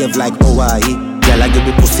are the wave like Hawaii. Girl, I give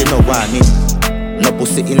me pussy, no warning. No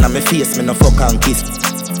pussy inna me face, me no fuck and kiss.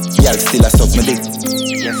 Girl, still a suck me dick.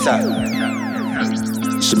 Yes, sir.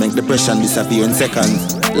 She make depression disappear in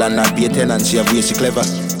seconds. Land not be a tenant, she have way she clever.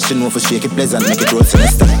 She know for shake it pleasant, make it roll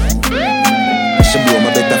semester. She blow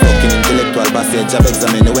my better fucking intellectual passage. Job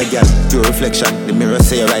examine the way, girl. Pure reflection. The mirror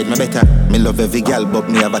say you ride me better. Me love every girl, but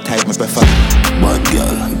me have a type me prefer. Bad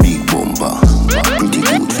girl, big bumper, pretty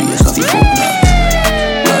cute face, happy fuck that.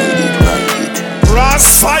 Ride it.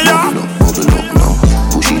 KrossFayah. Bubble up now.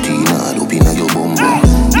 Push it in hard up inna your bumper.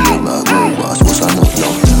 Your bad world boss, what's a nut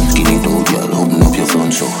now? Skin it out, girl, open up your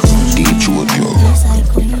front so. Deep throat, girl.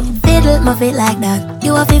 Fiddle my feet like that.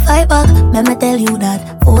 You have to fight back, let me tell you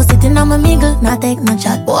that. Force sitting on my mingle, not take no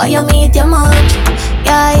chat. Boy, you meet your much.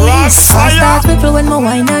 Yeah. I start ripple when my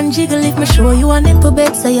wine and jiggle. If me show you a nipple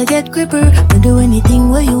bed, so you get gripper. Me do anything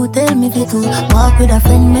where you tell me to. Walk with a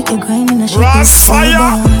friend, make you grind in a shit.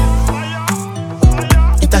 KrossFayah.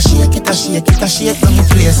 It a shake on the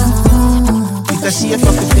place. It a shake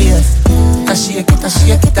up the place.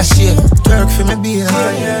 It a shake. Twerk for me beer.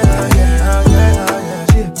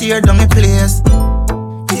 Tear down the place.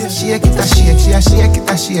 Shake it a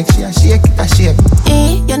shake.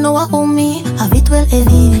 Hey, you know what owe me? Have it well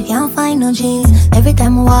heavy, can't find no jeans. Every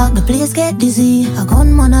time I walk, the place get dizzy. A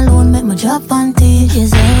gunman alone make my job panty.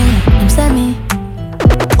 Yes, them say me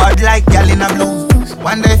bad like gyal in a blue.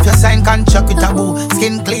 Wonder if you sign contract with a boo.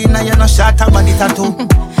 Skin clean and you no short a body tattoo.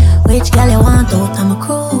 Which girl you want out? I'm a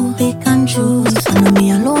crew, pick and choose. And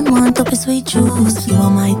me alone want up a sweet juice. You are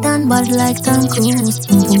my tan bad like Tom Cruise.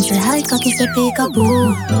 Boom boom say hi, cocky say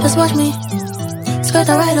peekaboo. Just watch me, skirt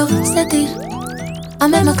a ride up, steady. I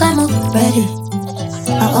make me climb up, ready.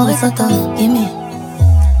 I always so tough, give me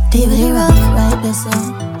DVD rough, right there so.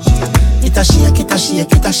 It a shake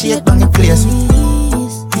down the place.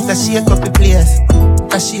 It a shake up the place.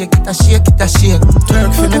 It a shake.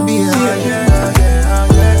 Twerk for me beer.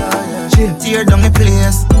 Tear down the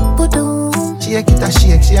place. Shake it a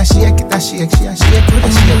shake.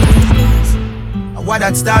 What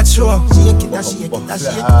that start show? Shake it a shake.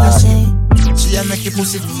 She a make you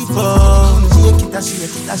pussy people. Shake it a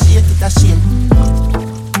shake.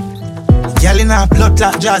 Gyal in her blood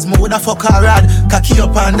clot jazz, me woulda fuck her rad. Cocky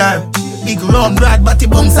up and down. Big round rad, body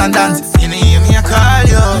bounce and dance. You know hear me a call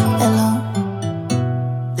you. Hello.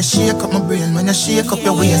 You shake up my brain when you shake up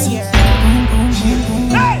your waist. You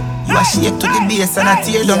a shake to the base and I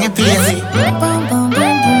tear down your place. But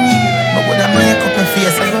would I make up your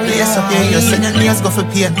face and place up your ears and your nails go for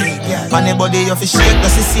pain. On the body you fi shake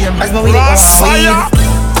just the same as my KrossFayah.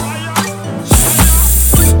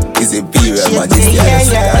 Is it period, man? This guy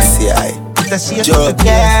is Esyde. Joke,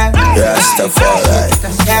 Rastafari.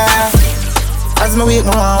 As me wake,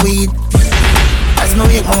 me want weed. As me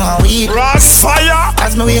wake, me want weed. KrossFayah.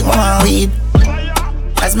 As me wake, me want weed.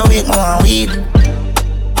 As me wake, me want weed.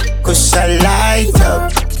 Cause I light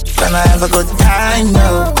up when I have a good time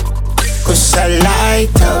now. Cause I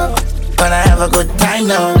light up when I have a good time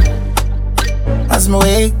now. As me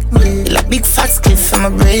wake, like big fat cliff in my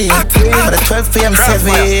brain. But at 12 p.m. 7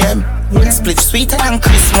 a.m. Split sweeter than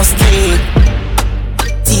Christmas cake.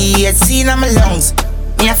 THC in my lungs.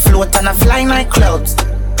 Me a float and I fly like clouds.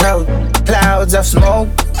 Clouds of smoke.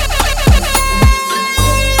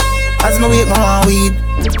 As me wake, me want weed.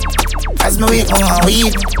 As me wake, me want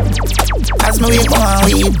weed. As me wake, me want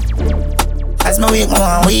weed. As me wake, me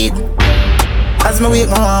want weed. As me wake,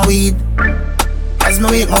 me want weed. As me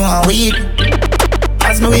wake, me want weed.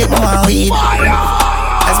 As me wake, me want weed.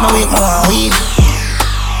 As me wake, me want weed.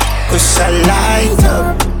 Cause I light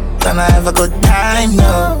up when I have a good time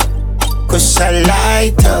now. Cause I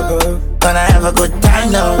light up when I have a good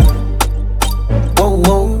time now. Whoa,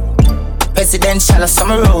 whoa. Presidential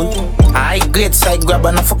summer road. I great side grab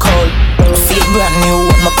enough for cold. Feel brand new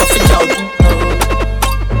with my coffee out.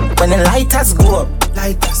 When the lighters go up,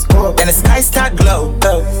 then the sky start glow.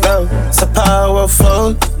 So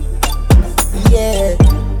powerful. Yeah.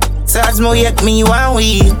 So as me wake, me want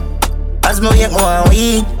weed. As me wake, me want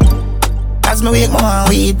weed. As me wake, me want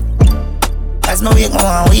weed. As me wake, me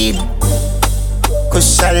want weed.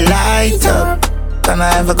 Cause I light up when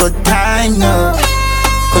I have a good time now.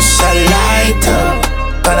 Cause I light up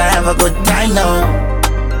when I have a good time now.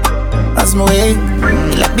 As me wake,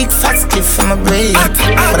 like big fat cliff in my brain.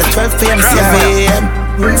 But at 12 p.m. 7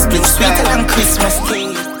 a.m. Split sweeter than Christmas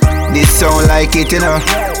Day. This sound like it, you know.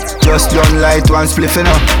 Just don't light one spliff, you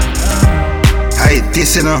know. I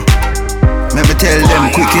this, you know. Let me tell them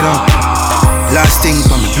quick, you know. Last thing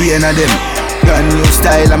from the brain of them. Brand new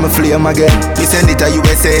style, I'm a flame again. We send it to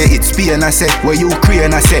USA, it's Spain, I say. Where you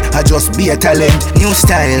Ukraine, I say, I just be a talent. New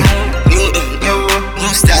style. New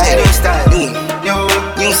style. New style.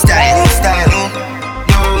 New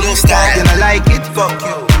style. And I like it, fuck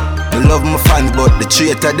you. I love my fans, but the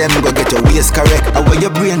traitor them go get your waist correct. I wear your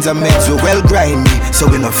brains and meds, we well grind me, so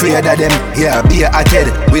we not afraid of them. Yeah, be a head,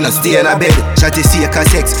 we not stay in a bed. Chatty seek a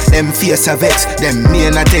sex, them face a vex. Them me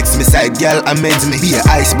and a text, me side girl amends me. Be a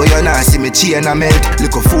ice, but you not see me chain a melt.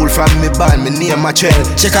 Look a fool from me band, me name my trail.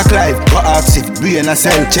 Check a Clive, what ask if brain a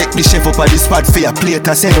cell. Check the chef up at the spot for a plate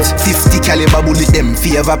a cent. 50 caliber bullet, them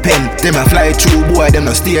favor pen. Them a fly through, boy, them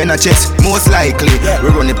not stay in a chest. Most likely, we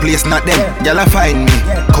run the place, not them. Gyal a find me,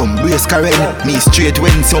 come brace current. Me straight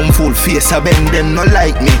when some fool face a bend. Them no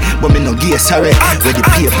like me, but me no gay sorry. Where the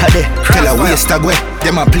paper there, tell a waste a go.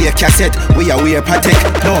 Them a play cassette, we a wear protect.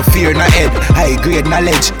 No fear na head, high grade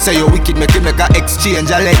knowledge. Say you wicked, make you make a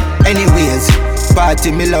exchange a leg. Anyways,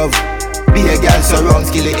 party me love. Be a girl surround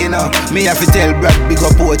Skilly, you know. Me have to tell Brad big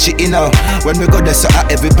up Pochi, you know. When we go there, so at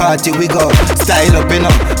every party we go. Style up, you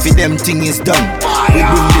know. For them thing is done. We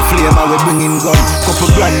bring the flame and we bring in gun. Couple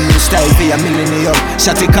brand new style for a millennium.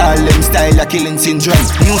 Shotty call them style a killing syndrome.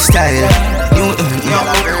 New style.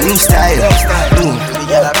 New style.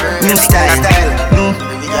 New style.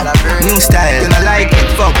 New style. You know like it,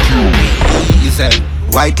 fuck you. You say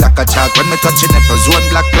white like a chalk when me touching it for zone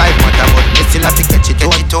black light. What about me still have to catch it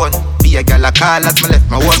on. Be a girl a call as me left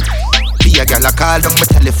my one. Be a girl a call on my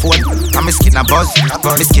telephone. And me skin a buzz,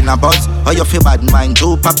 me skin a buzz. How you feel bad mind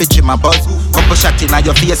too, papi trim a buzz. Couple shot in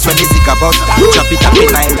your face when the zig a buzz. Chop it up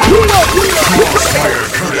in line.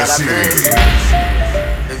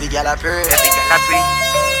 Every girl a pray, every girl a pray,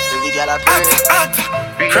 every girl a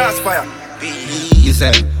pray. KrossFayah. You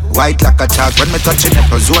say white like a chalk when me touching it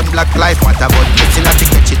for zone black life. What about me still have to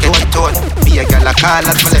catch it on. Be a girl a call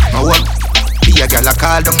as me left my one. Be a girl a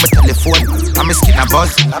call on my telephone. And me skin a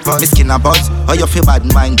buzz, me skin a buzz. How you feel bad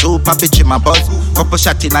mind too, papi trim a buzz. Couple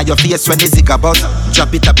shot in your face when the zig a buzz.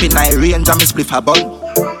 Drop it up in my range and me spliff a bun.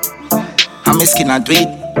 And me skin a do it.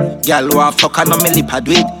 Gyal want fuck and me lip a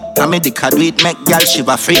do it. And me dick a do it, make gyal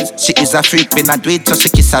shiver freeze. She is a freak, me not do it, so she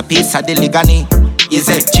kiss a piece of the ligani. Is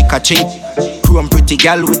a chick a treat. Chrome pretty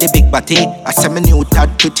girl with the big body. I say me new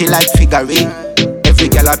tad pretty like figure eight. Every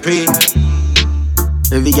girl a pray.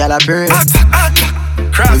 Every girl a pray.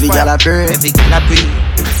 Every girl a pray. Every girl a pray.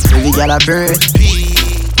 Every girl a pray.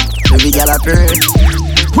 Every girl a pray.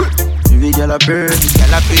 Every girl a pray.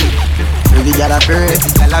 Every girl a pray.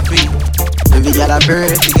 Every girl a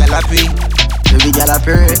pray. Every girl a pray. Every girl a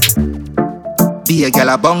pray. Be a girl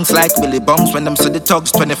a bounce like Willie Bounce when them see the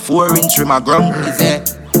tugs 24-inch rim a ground. Is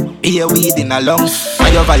it? Be a weed in a lungs.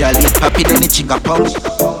 When you violate papi then the chick a punch.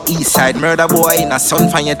 Eastside murder boy in a sun.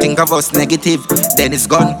 Find you think of us negative, then it's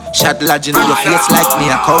gone. Shot lodging in your face like me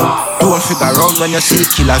a cow. Don't figure around when you see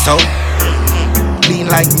killers out.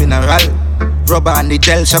 like mineral. Rubber and the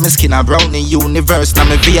gel, show me skin a brown in universe. Now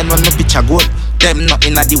me vein when me picture goat. Them not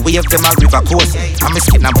in the wave, them a river coast. And me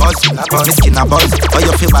skin a buzz, me skin a buzz. Oh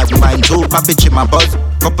you feel bad mind too, my bitch in my buzz.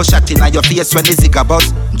 Couple shot in your face when the zig a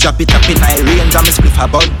buzz. Drop it up in the range and me spliff a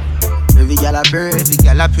bun. Every gal a bird, every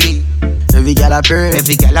gal a Pree. Every gal a bird,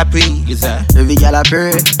 every gal a Pree. Every gal a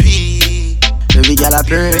bird, Pree. Every gal a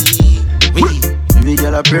bird, every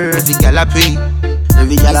gal a bird, every gal a Pree.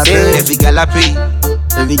 Every gal a bird, every gal a Pree.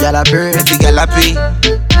 Every gal a bird, every gal a Pree.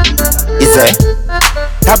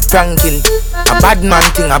 Top ranking, a bad man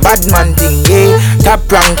thing, yeah.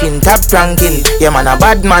 Top ranking, yeah man, a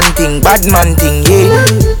bad man thing, yeah.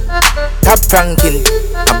 Top ranking,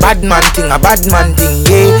 a bad man thing,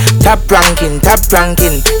 yeah. Top ranking,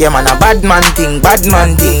 yeah man, a bad man thing,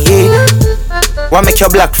 yeah. Wanna make your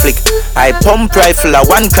black flick? I pump rifle a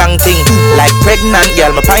one crank thing. Like pregnant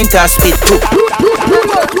girl, my pint and spit too.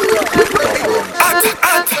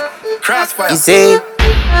 KrossFayah. Esyde.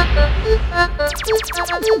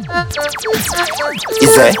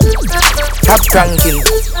 Top ranking,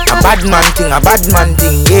 a bad man thing,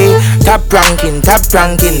 yeah. Top ranking,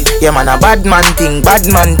 yeah man, a bad man thing,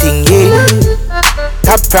 yeah.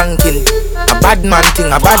 Top ranking, a bad man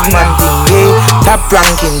thing, yeah. Top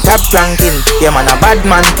ranking, yeah man, a bad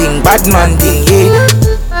man thing, yeah.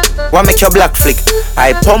 Wanna make your black flick?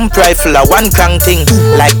 I pump rifle a one crank thing.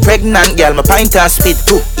 Like pregnant girl, my pint and spit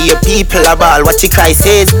too. Hear people a ball, what you cry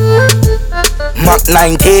says. Mach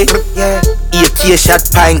 90, yeah. AK shot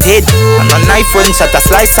pint head. And a knife when shot a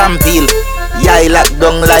slice and peel. Yeah, I lock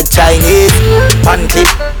down like Chinese. Pan clip,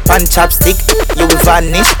 pan chopstick, you will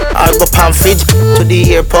vanish. I'll go pan fridge to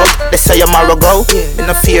the airport. They say you're marrow go, in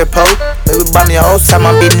a fear po. Maybe bomb your house, I'm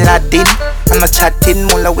a bin Laden. And a chatting,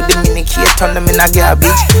 mulla with the minicate, turn them in a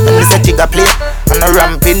garbage. And we say jigga play, and a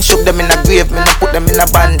ramping, shook them in a grave, me no put them in a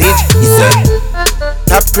bandage. He said,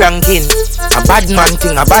 top ranking, a bad man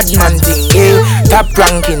thing, yeah. Top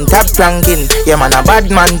ranking, yeah man, a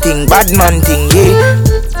bad man thing, yeah.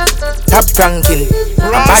 Top ranking,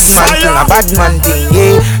 a bad man thing,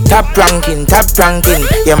 yeah. Top ranking,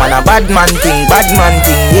 yeah man, a bad man thing,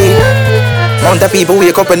 yeah. Mount of people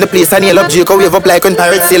wake up when the place and nail up Jacob wave up like when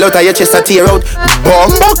pirates sail out of your chest a tear out.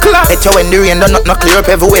 Buckler. Hit you when the rain done not clear up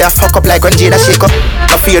everywhere. Fuck up like when Jada shake up.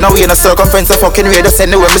 No fear no way no circumference of fucking radio.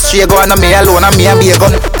 Send the way me straight go and me alone and me and be a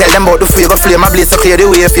gun. Tell them about the fuego flame a blaze to clear the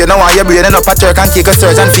way. If you know why you're breathing up a jerk and take a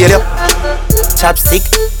surge and fail you. Chopstick,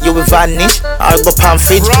 you will vanish. I'll go pan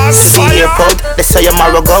fridge, see your pot. They say you're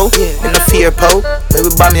marrow go, in the fear po. Maybe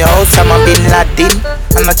bomb your house, I'm a bin Laden.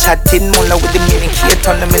 And a chatting, mulla with the minicate,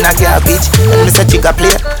 turn them in a garbage. And me say jigga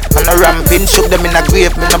play, and a ramping, shook them in a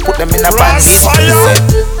grave, me no put them in a bandage.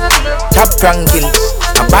 Top ranking,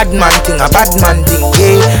 a bad man thing,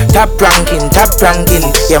 yeah. Top ranking,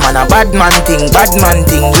 yeah man, a bad man thing,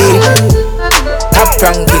 yeah. Top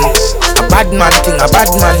ranking, a bad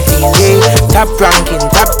man thing, yeah. Top ranking,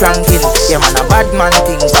 yeah man, a bad man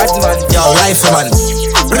thing, Yo, rifle man,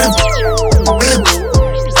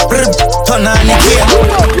 turn on the gear.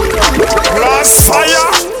 KrossFayah.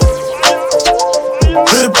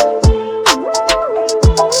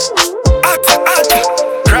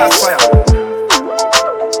 KrossFayah.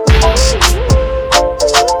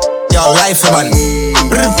 Yo, rifle man,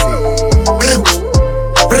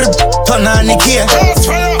 turn on the gear.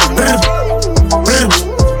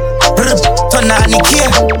 Turn on the gear.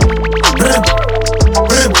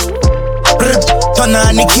 Turn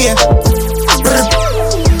on the gear.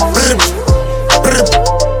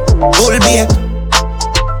 Bull beer.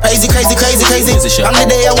 Crazy. On the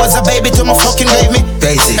day I was a baby to my fucking baby.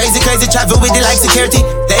 Crazy, travel with the like security.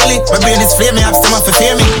 Daily, my brain is flaming, I'm still off to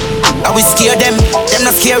fear me. I will scare them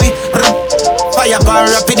not scary. Fire bar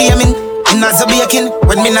rapid aiming. In as a baking.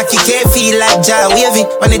 When me knock kick it, feel like Gyal wavy.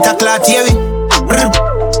 When it a clot heavy.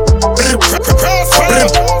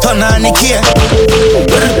 Turn on the gear.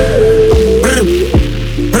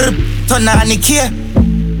 Turn on the gear.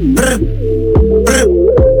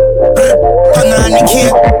 Turn on the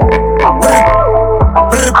gear.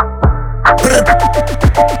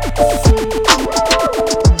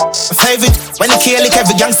 Favorite when you kill it,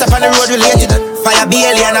 every gangster on the road related. Fire be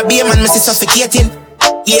alien and be a man, me see suffocating.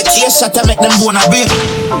 AK shot to make them bone a break.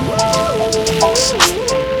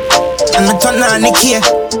 And me turn on the gear.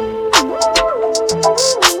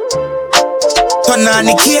 Turn on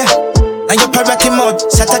the gear. And you parrot him out,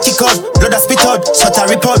 shot a kick out, blood a spit out, shot a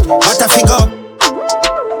report, what a figure.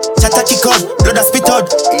 Shot a kick out, blood a spit out,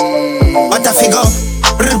 what a figure.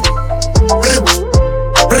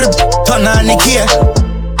 Turn on the gear.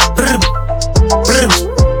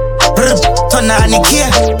 Turn on the gear.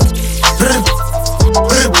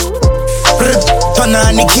 Turn turn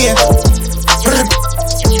on the key.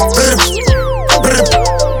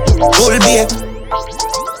 Bull beer.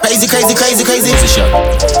 Crazy.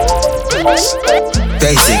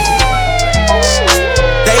 Crazy.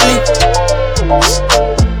 Daily.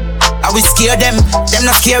 I will scare them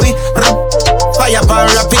not scary. Fire burn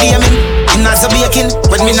rapid aiming. In as a baking.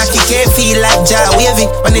 When me knock it feel like jar wavy.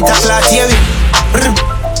 When it a flat theory.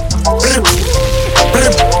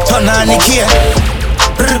 Turn on the key.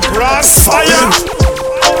 KrossFayah.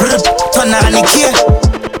 Turn on the key.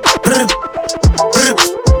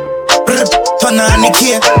 Turn on the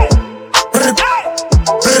key.